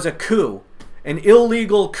was a coup, an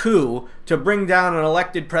illegal coup to bring down an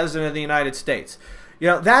elected president of the United States. You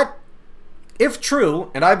know, that, if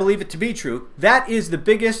true, and I believe it to be true, that is the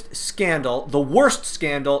biggest scandal, the worst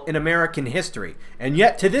scandal in American history. And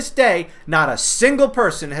yet, to this day, not a single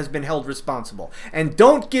person has been held responsible. And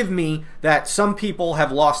don't give me that some people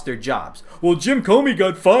have lost their jobs. Well, Jim Comey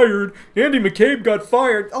got fired. Andy McCabe got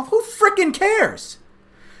fired. Oh, who frickin' cares?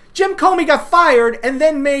 Jim Comey got fired and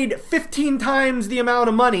then made 15 times the amount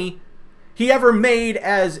of money he ever made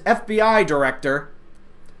as FBI director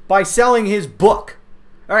by selling his book.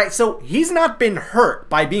 All right, so he's not been hurt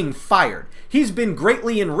by being fired. He's been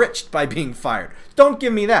greatly enriched by being fired. Don't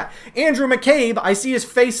give me that. Andrew McCabe, I see his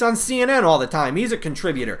face on CNN all the time. He's a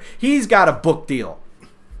contributor. He's got a book deal.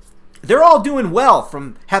 They're all doing well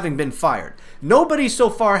from having been fired. Nobody so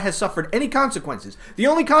far has suffered any consequences. The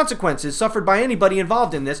only consequences suffered by anybody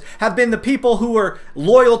involved in this have been the people who are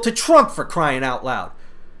loyal to Trump, for crying out loud.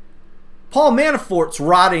 Paul Manafort's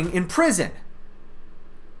rotting in prison.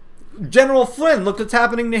 General Flynn, look what's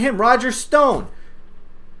happening to him. Roger Stone,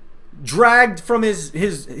 dragged from his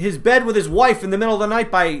bed with his wife in the middle of the night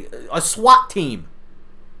by a SWAT team.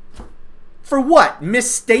 For what?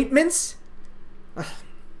 Misstatements?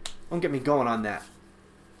 Don't get me going on that.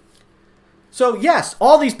 So yes,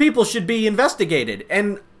 all these people should be investigated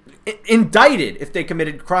and indicted if they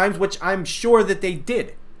committed crimes, which I'm sure that they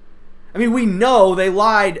did. I mean, we know they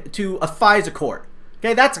lied to a FISA court.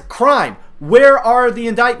 Okay, that's a crime. Where are the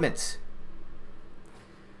indictments?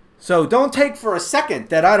 So don't take for a second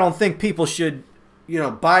that I don't think people should,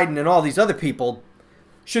 Biden and all these other people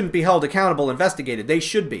shouldn't be held accountable, investigated. They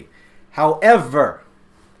should be. However,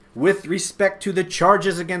 with respect to the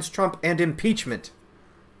charges against Trump and impeachment,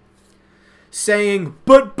 saying,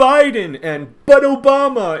 but Biden and but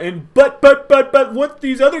Obama and but what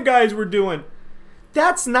these other guys were doing,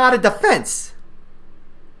 that's not a defense.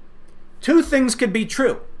 Two things could be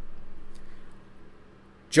true.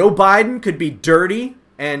 Joe Biden could be dirty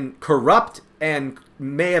and corrupt and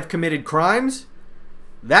may have committed crimes.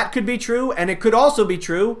 That could be true. And it could also be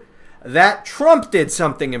true that Trump did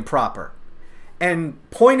something improper. And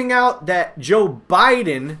pointing out that Joe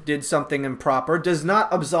Biden did something improper does not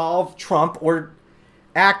absolve Trump or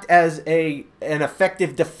act as an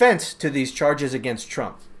effective defense to these charges against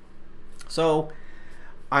Trump. So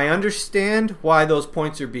I understand why those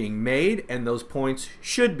points are being made, and those points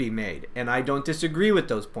should be made. And I don't disagree with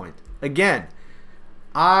those points. Again,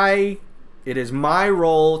 it is my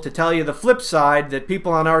role to tell you the flip side that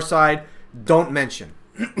people on our side don't mention.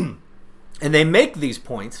 And they make these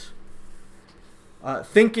points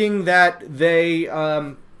thinking that they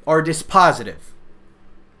are dispositive.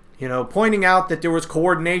 Pointing out that there was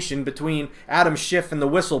coordination between Adam Schiff and the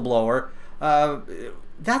whistleblower.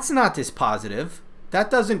 That's not dispositive. That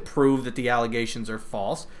doesn't prove that the allegations are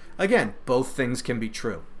false. Again, both things can be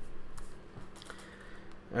true.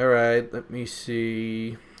 All right, let me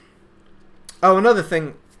see. Oh, another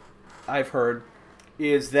thing I've heard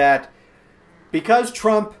is that because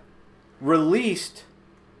Trump released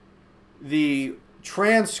the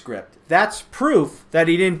transcript, that's proof that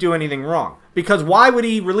he didn't do anything wrong. Because why would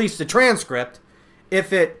he release the transcript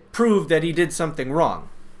if it proved that he did something wrong?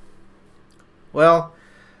 Well,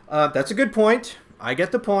 that's a good point. I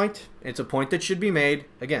get the point. It's a point that should be made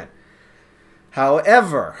again.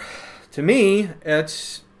 However, to me,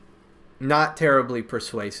 it's not terribly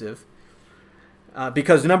persuasive.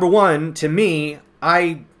 Because number one, to me,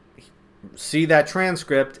 I see that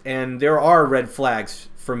transcript and there are red flags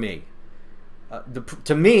for me.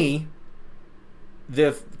 To me,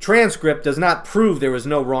 the transcript does not prove there was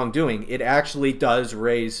no wrongdoing. It actually does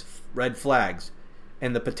raise red flags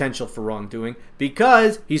and the potential for wrongdoing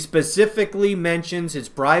because he specifically mentions his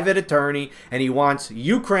private attorney and he wants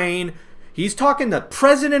Ukraine. He's talking to the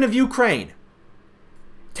president of Ukraine,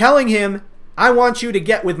 telling him, I want you to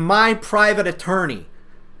get with my private attorney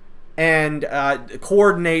and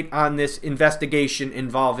coordinate on this investigation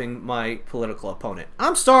involving my political opponent.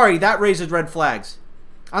 I'm sorry, that raises red flags.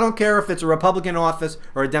 I don't care if it's a Republican in office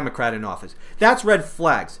or a Democrat in office. That's red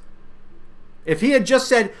flags. If he had just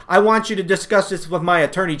said, I want you to discuss this with my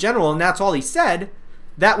attorney general, and that's all he said,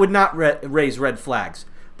 that would not raise red flags.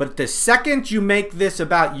 But the second you make this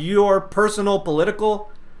about your personal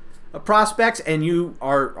political prospects and you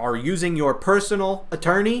are using your personal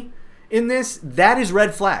attorney in this, that is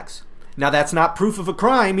red flags. Now, that's not proof of a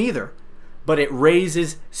crime either, but it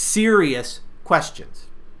raises serious questions.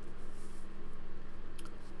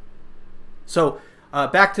 So,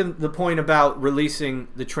 back to the point about releasing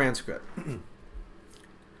the transcript.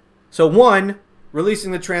 So, one,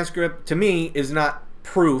 releasing the transcript, to me, is not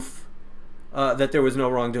proof that there was no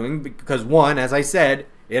wrongdoing, because one, as I said,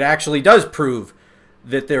 it actually does prove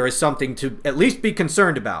that there is something to at least be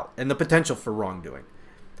concerned about and the potential for wrongdoing.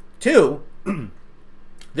 Two,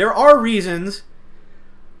 there are reasons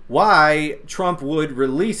why Trump would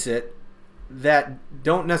release it that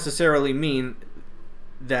don't necessarily mean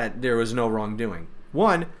that there was no wrongdoing.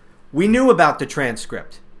 One, we knew about the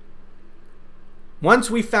transcript.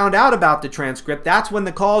 Once we found out about the transcript, that's when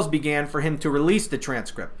the calls began for him to release the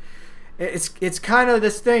transcript. It's kind of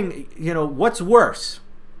this thing, what's worse?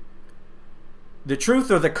 The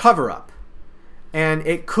truth or the cover-up? And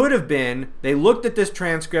it could have been, they looked at this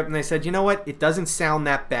transcript and they said, you know what, it doesn't sound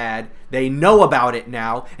that bad. They know about it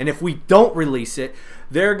now. And if we don't release it,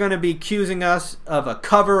 they're going to be accusing us of a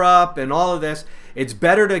cover-up and all of this. It's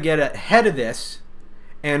better to get ahead of this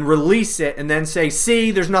and release it and then say,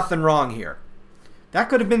 see, there's nothing wrong here. That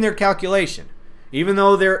could have been their calculation. Even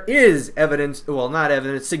though there is evidence, well, not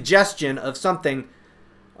evidence, suggestion of something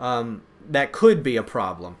that could be a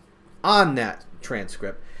problem on that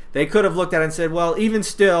transcript. They could have looked at it and said, well, even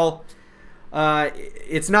still,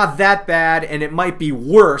 it's not that bad, and it might be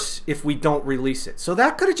worse if we don't release it. So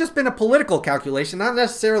that could have just been a political calculation, not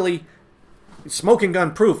necessarily smoking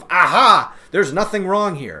gun proof. Aha! There's nothing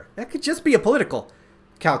wrong here. That could just be a political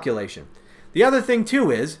calculation. The other thing,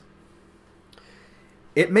 too, is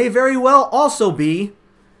it may very well also be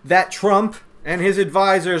that Trump and his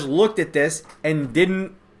advisors looked at this and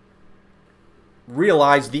didn't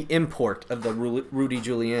realize the import of the Rudy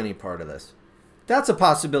Giuliani part of this. That's a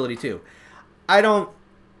possibility too. I don't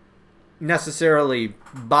necessarily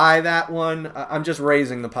buy that one. I'm just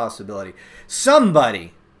raising the possibility.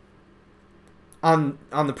 Somebody on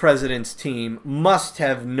the president's team must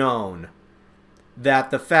have known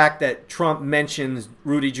that the fact that Trump mentions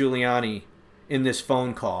Rudy Giuliani in this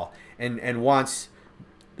phone call and wants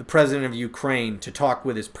the president of Ukraine to talk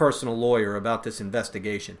with his personal lawyer about this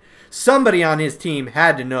investigation. Somebody on his team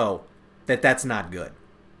had to know that that's not good.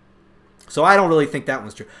 So I don't really think that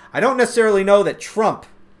one's true. I don't necessarily know that Trump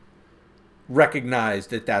recognized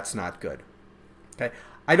that that's not good. Okay,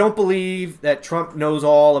 I don't believe that Trump knows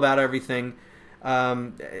all about everything.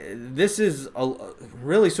 This is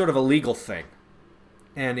really sort of a legal thing.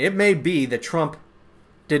 And it may be that Trump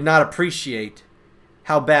did not appreciate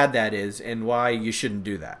how bad that is and why you shouldn't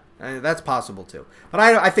do that. That's possible too. But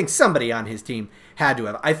I think somebody on his team had to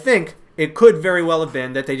have. I think it could very well have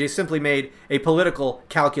been that they just simply made a political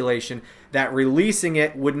calculation that releasing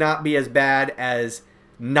it would not be as bad as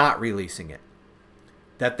not releasing it.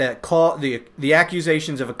 That the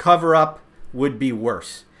accusations of a cover-up would be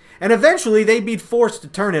worse. And eventually they'd be forced to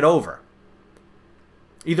turn it over.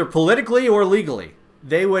 Either politically or legally.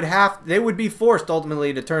 They would be forced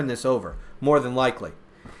ultimately to turn this over, more than likely.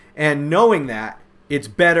 And knowing that, it's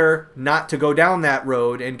better not to go down that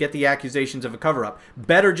road and get the accusations of a cover-up.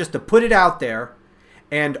 Better just to put it out there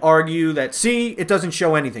and argue that, see, it doesn't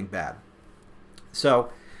show anything bad. So,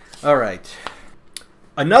 all right.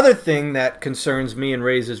 Another thing that concerns me and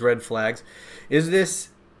raises red flags is this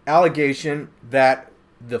allegation that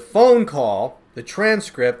the phone call, the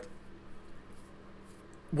transcript,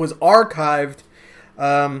 was archived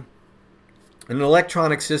in an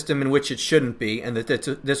electronic system in which it shouldn't be, and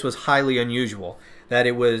that this was highly unusual, that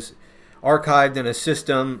it was archived in a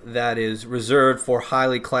system that is reserved for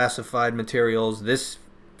highly classified materials. This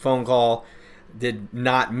phone call did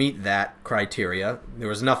not meet that criteria. There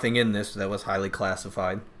was nothing in this that was highly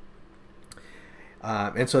classified.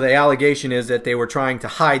 And so the allegation is that they were trying to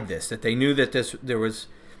hide this, that they knew that there was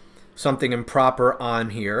something improper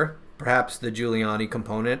on here, perhaps the Giuliani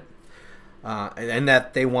component, and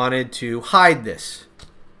that they wanted to hide this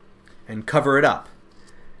and cover it up.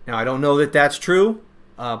 Now, I don't know that that's true,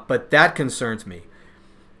 but that concerns me.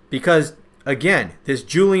 Because, again, this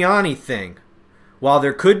Giuliani thing, while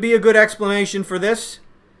there could be a good explanation for this,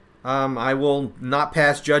 I will not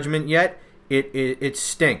pass judgment yet. It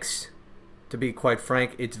stinks, to be quite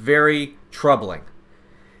frank. It's very troubling.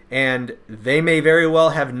 And they may very well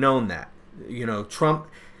have known that. You know, Trump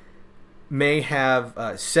may have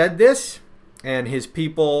said this, and his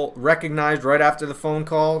people recognized right after the phone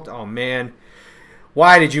call, oh man,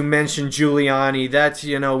 why did you mention Giuliani? That's,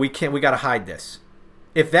 we got to hide this.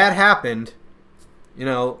 If that happened,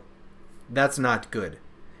 that's not good.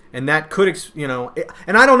 And that could,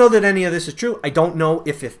 and I don't know that any of this is true. I don't know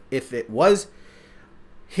if it was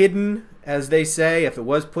hidden, as they say, if it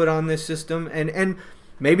was put on this system. And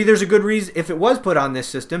maybe there's a good reason. If it was put on this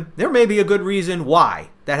system, there may be a good reason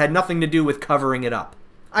why. That had nothing to do with covering it up.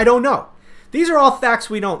 I don't know. These are all facts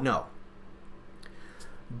we don't know.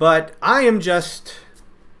 But I am just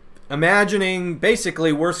imagining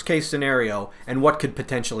basically worst case scenario and what could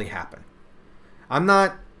potentially happen. I'm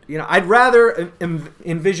not, I'd rather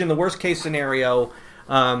envision the worst case scenario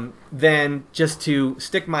than just to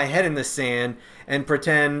stick my head in the sand and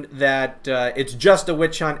pretend that it's just a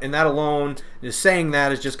witch hunt, and that alone, saying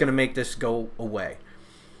that is just going to make this go away.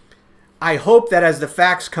 I hope that as the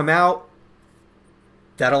facts come out,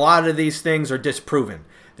 that a lot of these things are disproven.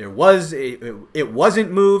 It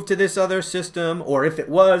wasn't moved to this other system, or if it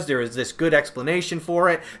was, there is this good explanation for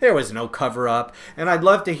it. There was no cover-up. And I'd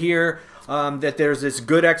love to hear that there's this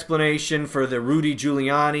good explanation for the Rudy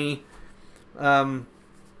Giuliani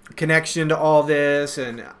connection to all this.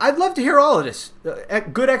 And I'd love to hear all of this.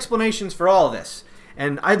 Good explanations for all of this.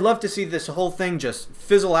 And I'd love to see this whole thing just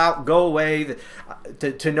fizzle out, go away,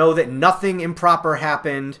 to know that nothing improper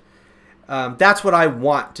happened. That's what I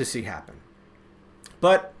want to see happen.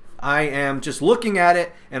 But I am just looking at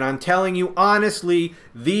it, and I'm telling you honestly,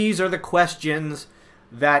 these are the questions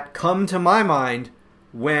that come to my mind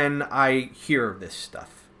when I hear this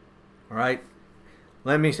stuff. All right?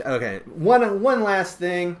 Okay, one last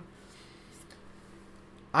thing.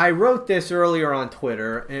 I wrote this earlier on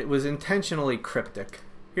Twitter. It was intentionally cryptic.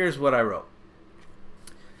 Here's what I wrote.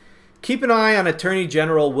 Keep an eye on Attorney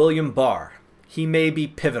General William Barr. He may be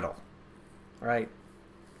pivotal. All right?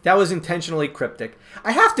 That was intentionally cryptic.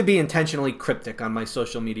 I have to be intentionally cryptic on my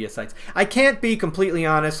social media sites. I can't be completely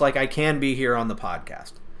honest like I can be here on the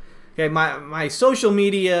podcast. Okay, my social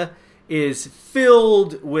media is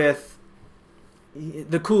filled with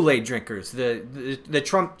the Kool-Aid drinkers, the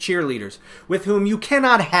Trump cheerleaders, with whom you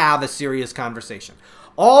cannot have a serious conversation.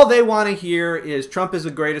 All they want to hear is Trump is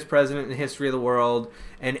the greatest president in the history of the world,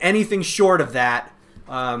 and anything short of that,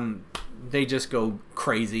 they just go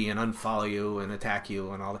crazy and unfollow you and attack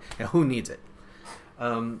you and all that. And who needs it?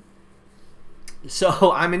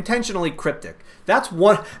 So I'm intentionally cryptic. That's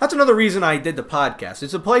another reason I did the podcast.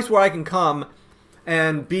 It's a place where I can come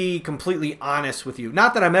and be completely honest with you.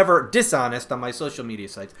 Not that I'm ever dishonest on my social media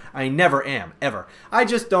sites. I never am, ever. I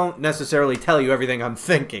just don't necessarily tell you everything I'm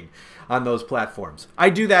thinking on those platforms.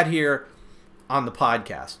 I do that here on the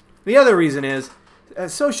podcast. The other reason is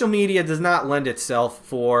social media does not lend itself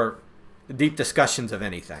for deep discussions of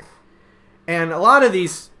anything. And a lot of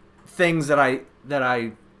these things that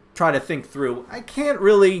I try to think through, I can't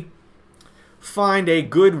really find a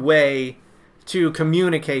good way to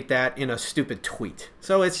communicate that in a stupid tweet.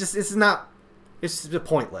 So it's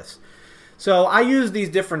pointless. So I use these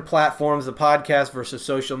different platforms, the podcast versus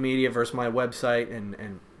social media versus my website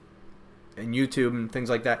and YouTube and things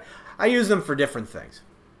like that. I use them for different things.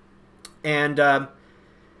 And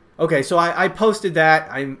okay, so I posted that.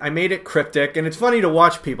 I made it cryptic, and it's funny to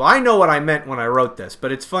watch people. I know what I meant when I wrote this,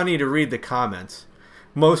 but it's funny to read the comments.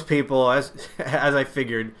 Most people, as I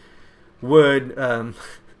figured, would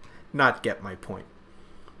not get my point.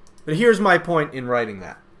 But here's my point in writing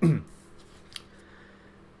that.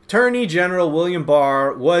 Attorney General William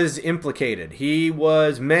Barr was implicated. He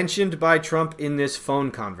was mentioned by Trump in this phone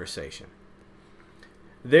conversation.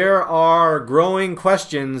 There are growing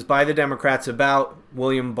questions by the Democrats about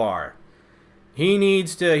William Barr. He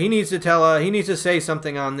needs to say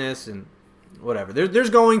something on this and whatever. There's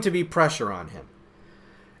going to be pressure on him.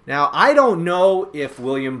 Now, I don't know if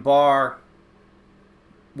William Barr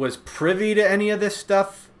was privy to any of this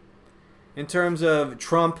stuff in terms of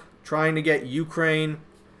Trump trying to get Ukraine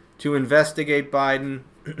to investigate Biden.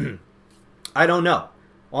 I don't know.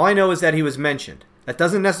 All I know is that he was mentioned. That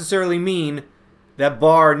doesn't necessarily mean that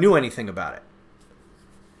Barr knew anything about it.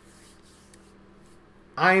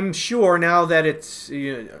 I'm sure now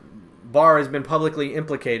that Barr has been publicly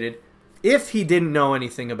implicated, if he didn't know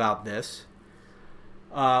anything about this,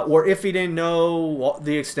 or if he didn't know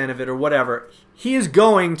the extent of it or whatever, he is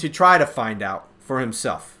going to try to find out for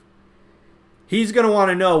himself. He's going to want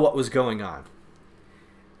to know what was going on.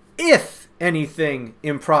 If anything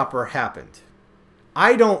improper happened,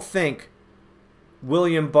 I don't think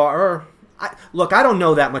William Barr... Look, I don't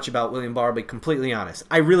know that much about William Barr, to be completely honest.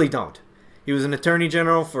 I really don't. He was an attorney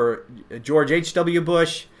general for George H.W.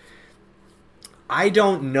 Bush. I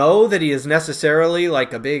don't know that he is necessarily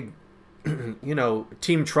like a big,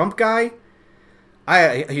 Team Trump guy.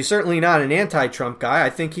 He's certainly not an anti-Trump guy. I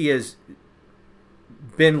think he has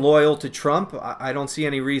been loyal to Trump. I don't see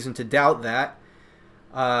any reason to doubt that.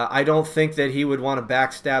 I don't think that he would want to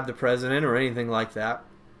backstab the president or anything like that.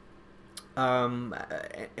 And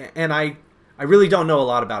I really don't know a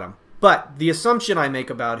lot about him. But the assumption I make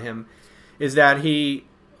about him is that he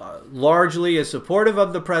largely is supportive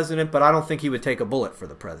of the president, but I don't think he would take a bullet for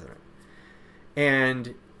the president.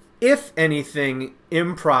 And if anything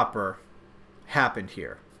improper happened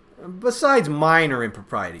here, besides minor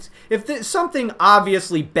improprieties, if something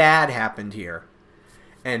obviously bad happened here,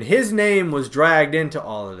 and his name was dragged into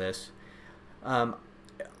all of this,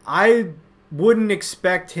 I wouldn't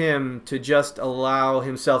expect him to just allow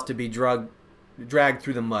himself to be dragged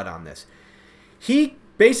through the mud on this. He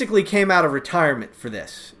basically came out of retirement for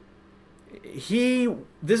this.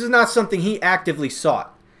 This is not something he actively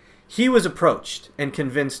sought. He was approached and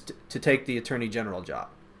convinced to take the attorney general job.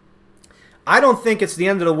 I don't think it's the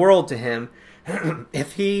end of the world to him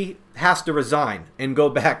if he has to resign and go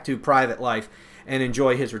back to private life and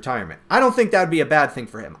enjoy his retirement. I don't think that would be a bad thing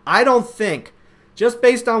for him. I don't think, just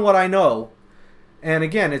based on what I know, and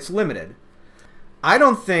again, it's limited, I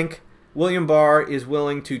don't think William Barr is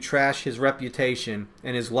willing to trash his reputation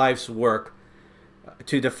and his life's work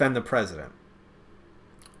to defend the president.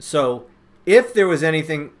 So, if there was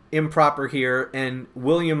anything improper here and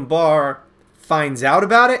William Barr finds out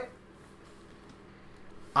about it,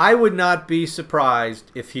 I would not be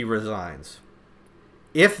surprised if he resigns.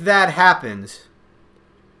 If that happens,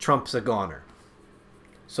 Trump's a goner.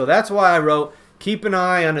 So that's why I wrote, keep an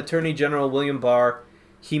eye on Attorney General William Barr.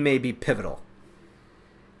 He may be pivotal.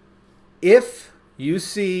 If you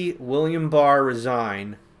see William Barr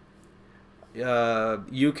resign,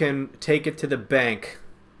 you can take it to the bank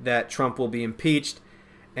that Trump will be impeached.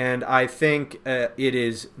 And I think it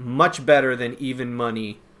is much better than even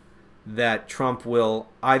money that Trump will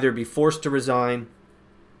either be forced to resign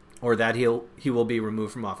or that he will be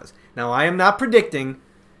removed from office. Now, I am not predicting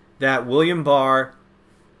that William Barr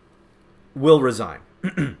will resign.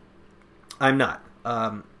 I'm not.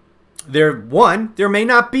 There may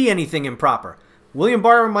not be anything improper. William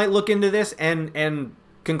Barr might look into this and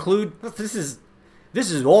conclude this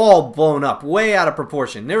is all blown up, way out of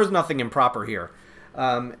proportion. There was nothing improper here,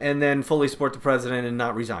 and then fully support the president and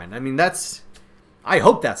not resign. I mean, I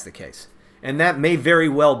hope that's the case, and that may very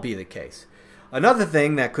well be the case. Another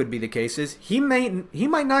thing that could be the case is he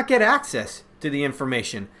might not get access to the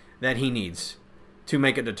information that he needs to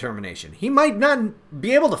make a determination. He might not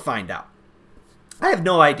be able to find out. I have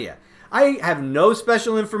no idea. I have no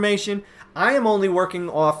special information. I am only working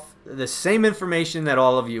off the same information that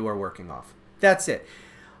all of you are working off. That's it.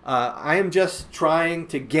 I am just trying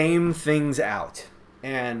to game things out.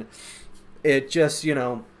 And it just,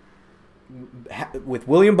 with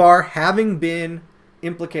William Barr having been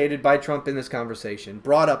implicated by Trump in this conversation,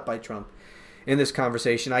 brought up by Trump in this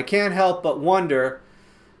conversation, I can't help but wonder,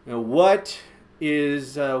 what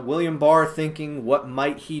is William Barr thinking? What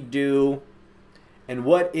might he do? And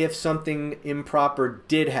what if something improper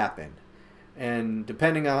did happen? And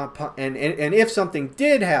depending on and if something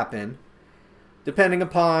did happen, depending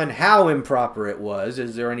upon how improper it was,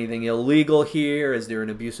 is there anything illegal here? Is there an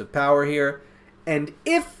abuse of power here? And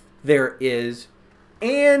if there is,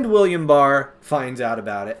 and William Barr finds out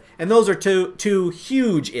about it, and those are two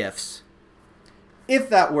huge ifs. If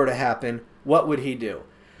that were to happen, what would he do?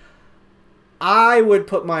 I would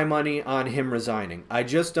put my money on him resigning. I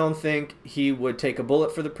just don't think he would take a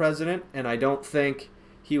bullet for the president, and I don't think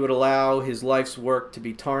he would allow his life's work to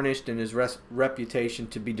be tarnished and his reputation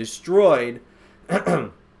to be destroyed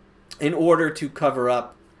in order to cover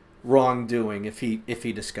up wrongdoing if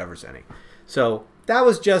he discovers any. So that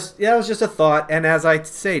was just a thought, and as I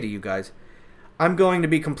say to you guys, I'm going to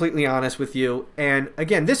be completely honest with you. And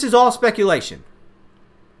again, this is all speculation.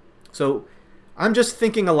 So I'm just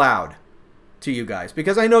thinking aloud to you guys,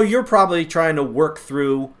 because I know you're probably trying to work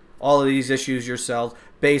through all of these issues yourselves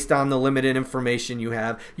based on the limited information you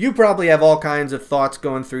have. You probably have all kinds of thoughts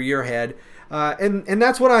going through your head, and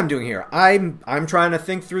that's what I'm doing here. I'm trying to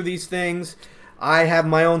think through these things. I have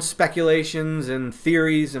my own speculations and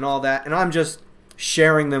theories and all that, and I'm just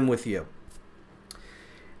sharing them with you.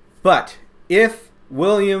 But if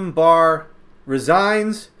William Barr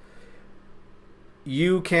resigns,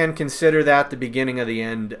 you can consider that the beginning of the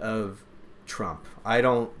end of Trump. I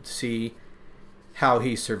don't see how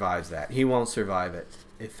he survives that. He won't survive it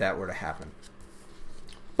if that were to happen.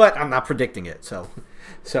 But I'm not predicting it, so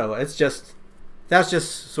that's just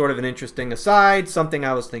sort of an interesting aside, something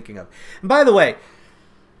I was thinking of. And by the way,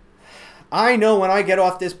 I know when I get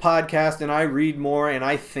off this podcast and I read more and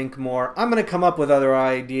I think more, I'm going to come up with other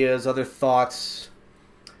ideas, other thoughts,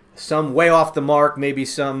 some way off the mark, maybe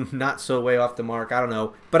some not so way off the mark, I don't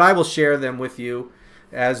know. But I will share them with you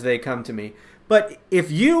as they come to me. But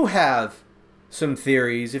if you have some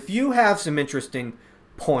theories, if you have some interesting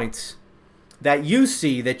points that you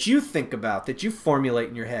see, that you think about, that you formulate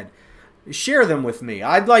in your head, share them with me.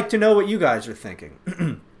 I'd like to know what you guys are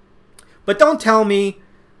thinking. But don't tell me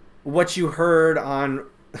what you heard on,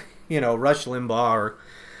 Rush Limbaugh or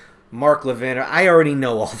Mark Levin. I already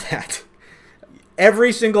know all that.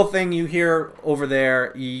 Every single thing you hear over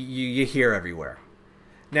there, you hear everywhere.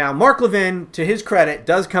 Now, Mark Levin, to his credit,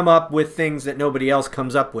 does come up with things that nobody else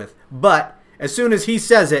comes up with. But as soon as he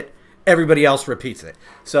says it, everybody else repeats it.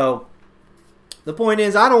 So the point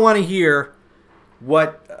is, I don't want to hear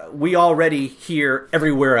what we already hear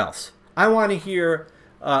everywhere else. I want to hear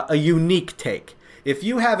a unique take. If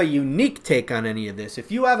you have a unique take on any of this,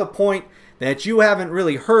 if you have a point that you haven't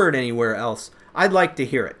really heard anywhere else, I'd like to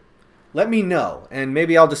hear it. Let me know, and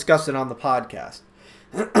maybe I'll discuss it on the podcast.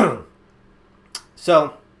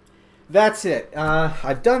 So that's it.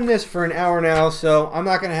 I've done this for an hour now, so I'm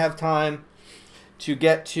not going to have time to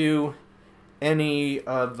get to any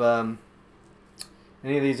of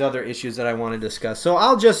these other issues that I want to discuss. So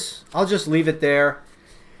I'll just leave it there.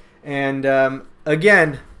 And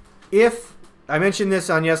again, if I mentioned this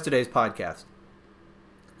on yesterday's podcast,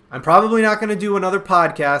 I'm probably not going to do another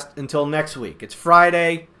podcast until next week. It's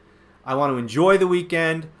Friday. I want to enjoy the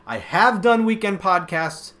weekend. I have done weekend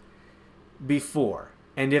podcasts before.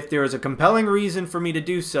 And if there is a compelling reason for me to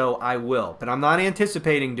do so, I will. But I'm not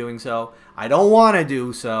anticipating doing so. I don't want to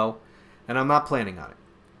do so. And I'm not planning on it.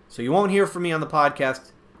 So you won't hear from me on the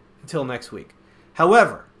podcast until next week.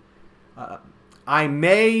 However, I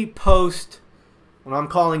may post what I'm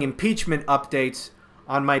calling impeachment updates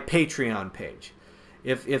on my Patreon page.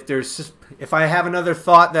 If I have another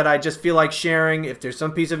thought that I just feel like sharing, if there's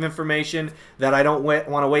some piece of information that I don't want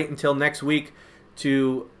to wait until next week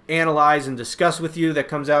to analyze and discuss with you that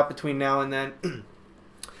comes out between now and then,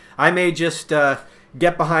 I may just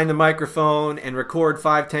get behind the microphone and record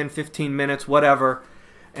 5, 10, 15 minutes, whatever,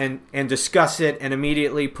 and discuss it and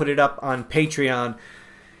immediately put it up on Patreon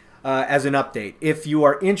as an update. If you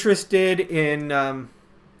are interested in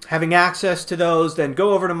having access to those, then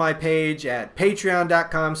go over to my page at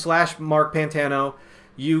patreon.com/MarkPantano.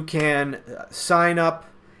 You can sign up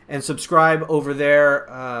and subscribe over there,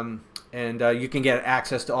 and you can get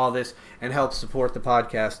access to all this and help support the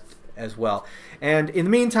podcast as well. And in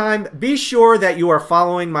the meantime, be sure that you are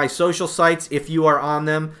following my social sites if you are on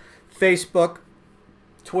them. Facebook,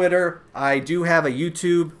 Twitter. I do have a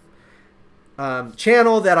YouTube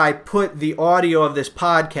channel that I put the audio of this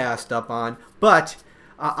podcast up on, but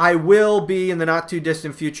I will be in the not too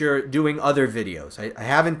distant future doing other videos. I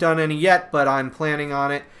haven't done any yet, but I'm planning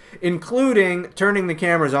on it, including turning the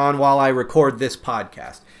cameras on while I record this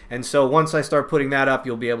podcast. And so once I start putting that up,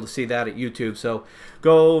 you'll be able to see that at YouTube. So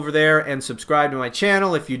go over there and subscribe to my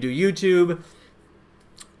channel if you do YouTube.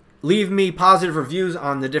 Leave me positive reviews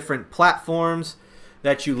on the different platforms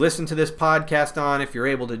that you listen to this podcast on if you're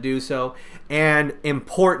able to do so. And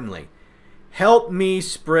importantly, help me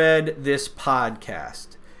spread this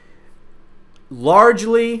podcast.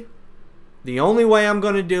 Largely, the only way I'm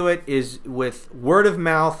going to do it is with word of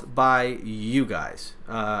mouth by you guys.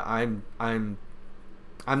 I'm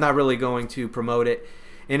not really going to promote it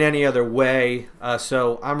in any other way,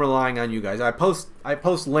 so I'm relying on you guys. I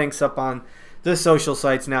post links up on the social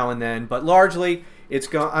sites now and then, but largely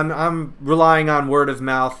I'm relying on word of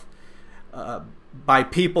mouth by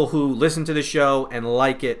people who listen to the show and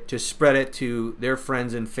like it, to spread it to their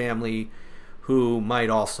friends and family who might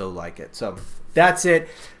also like it. So that's it.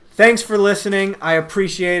 Thanks for listening. I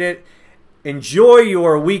appreciate it. Enjoy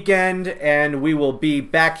your weekend, and we will be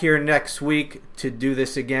back here next week to do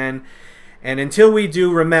this again. And until we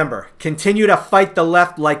do, remember, continue to fight the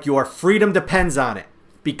left like your freedom depends on it,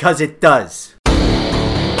 because it does.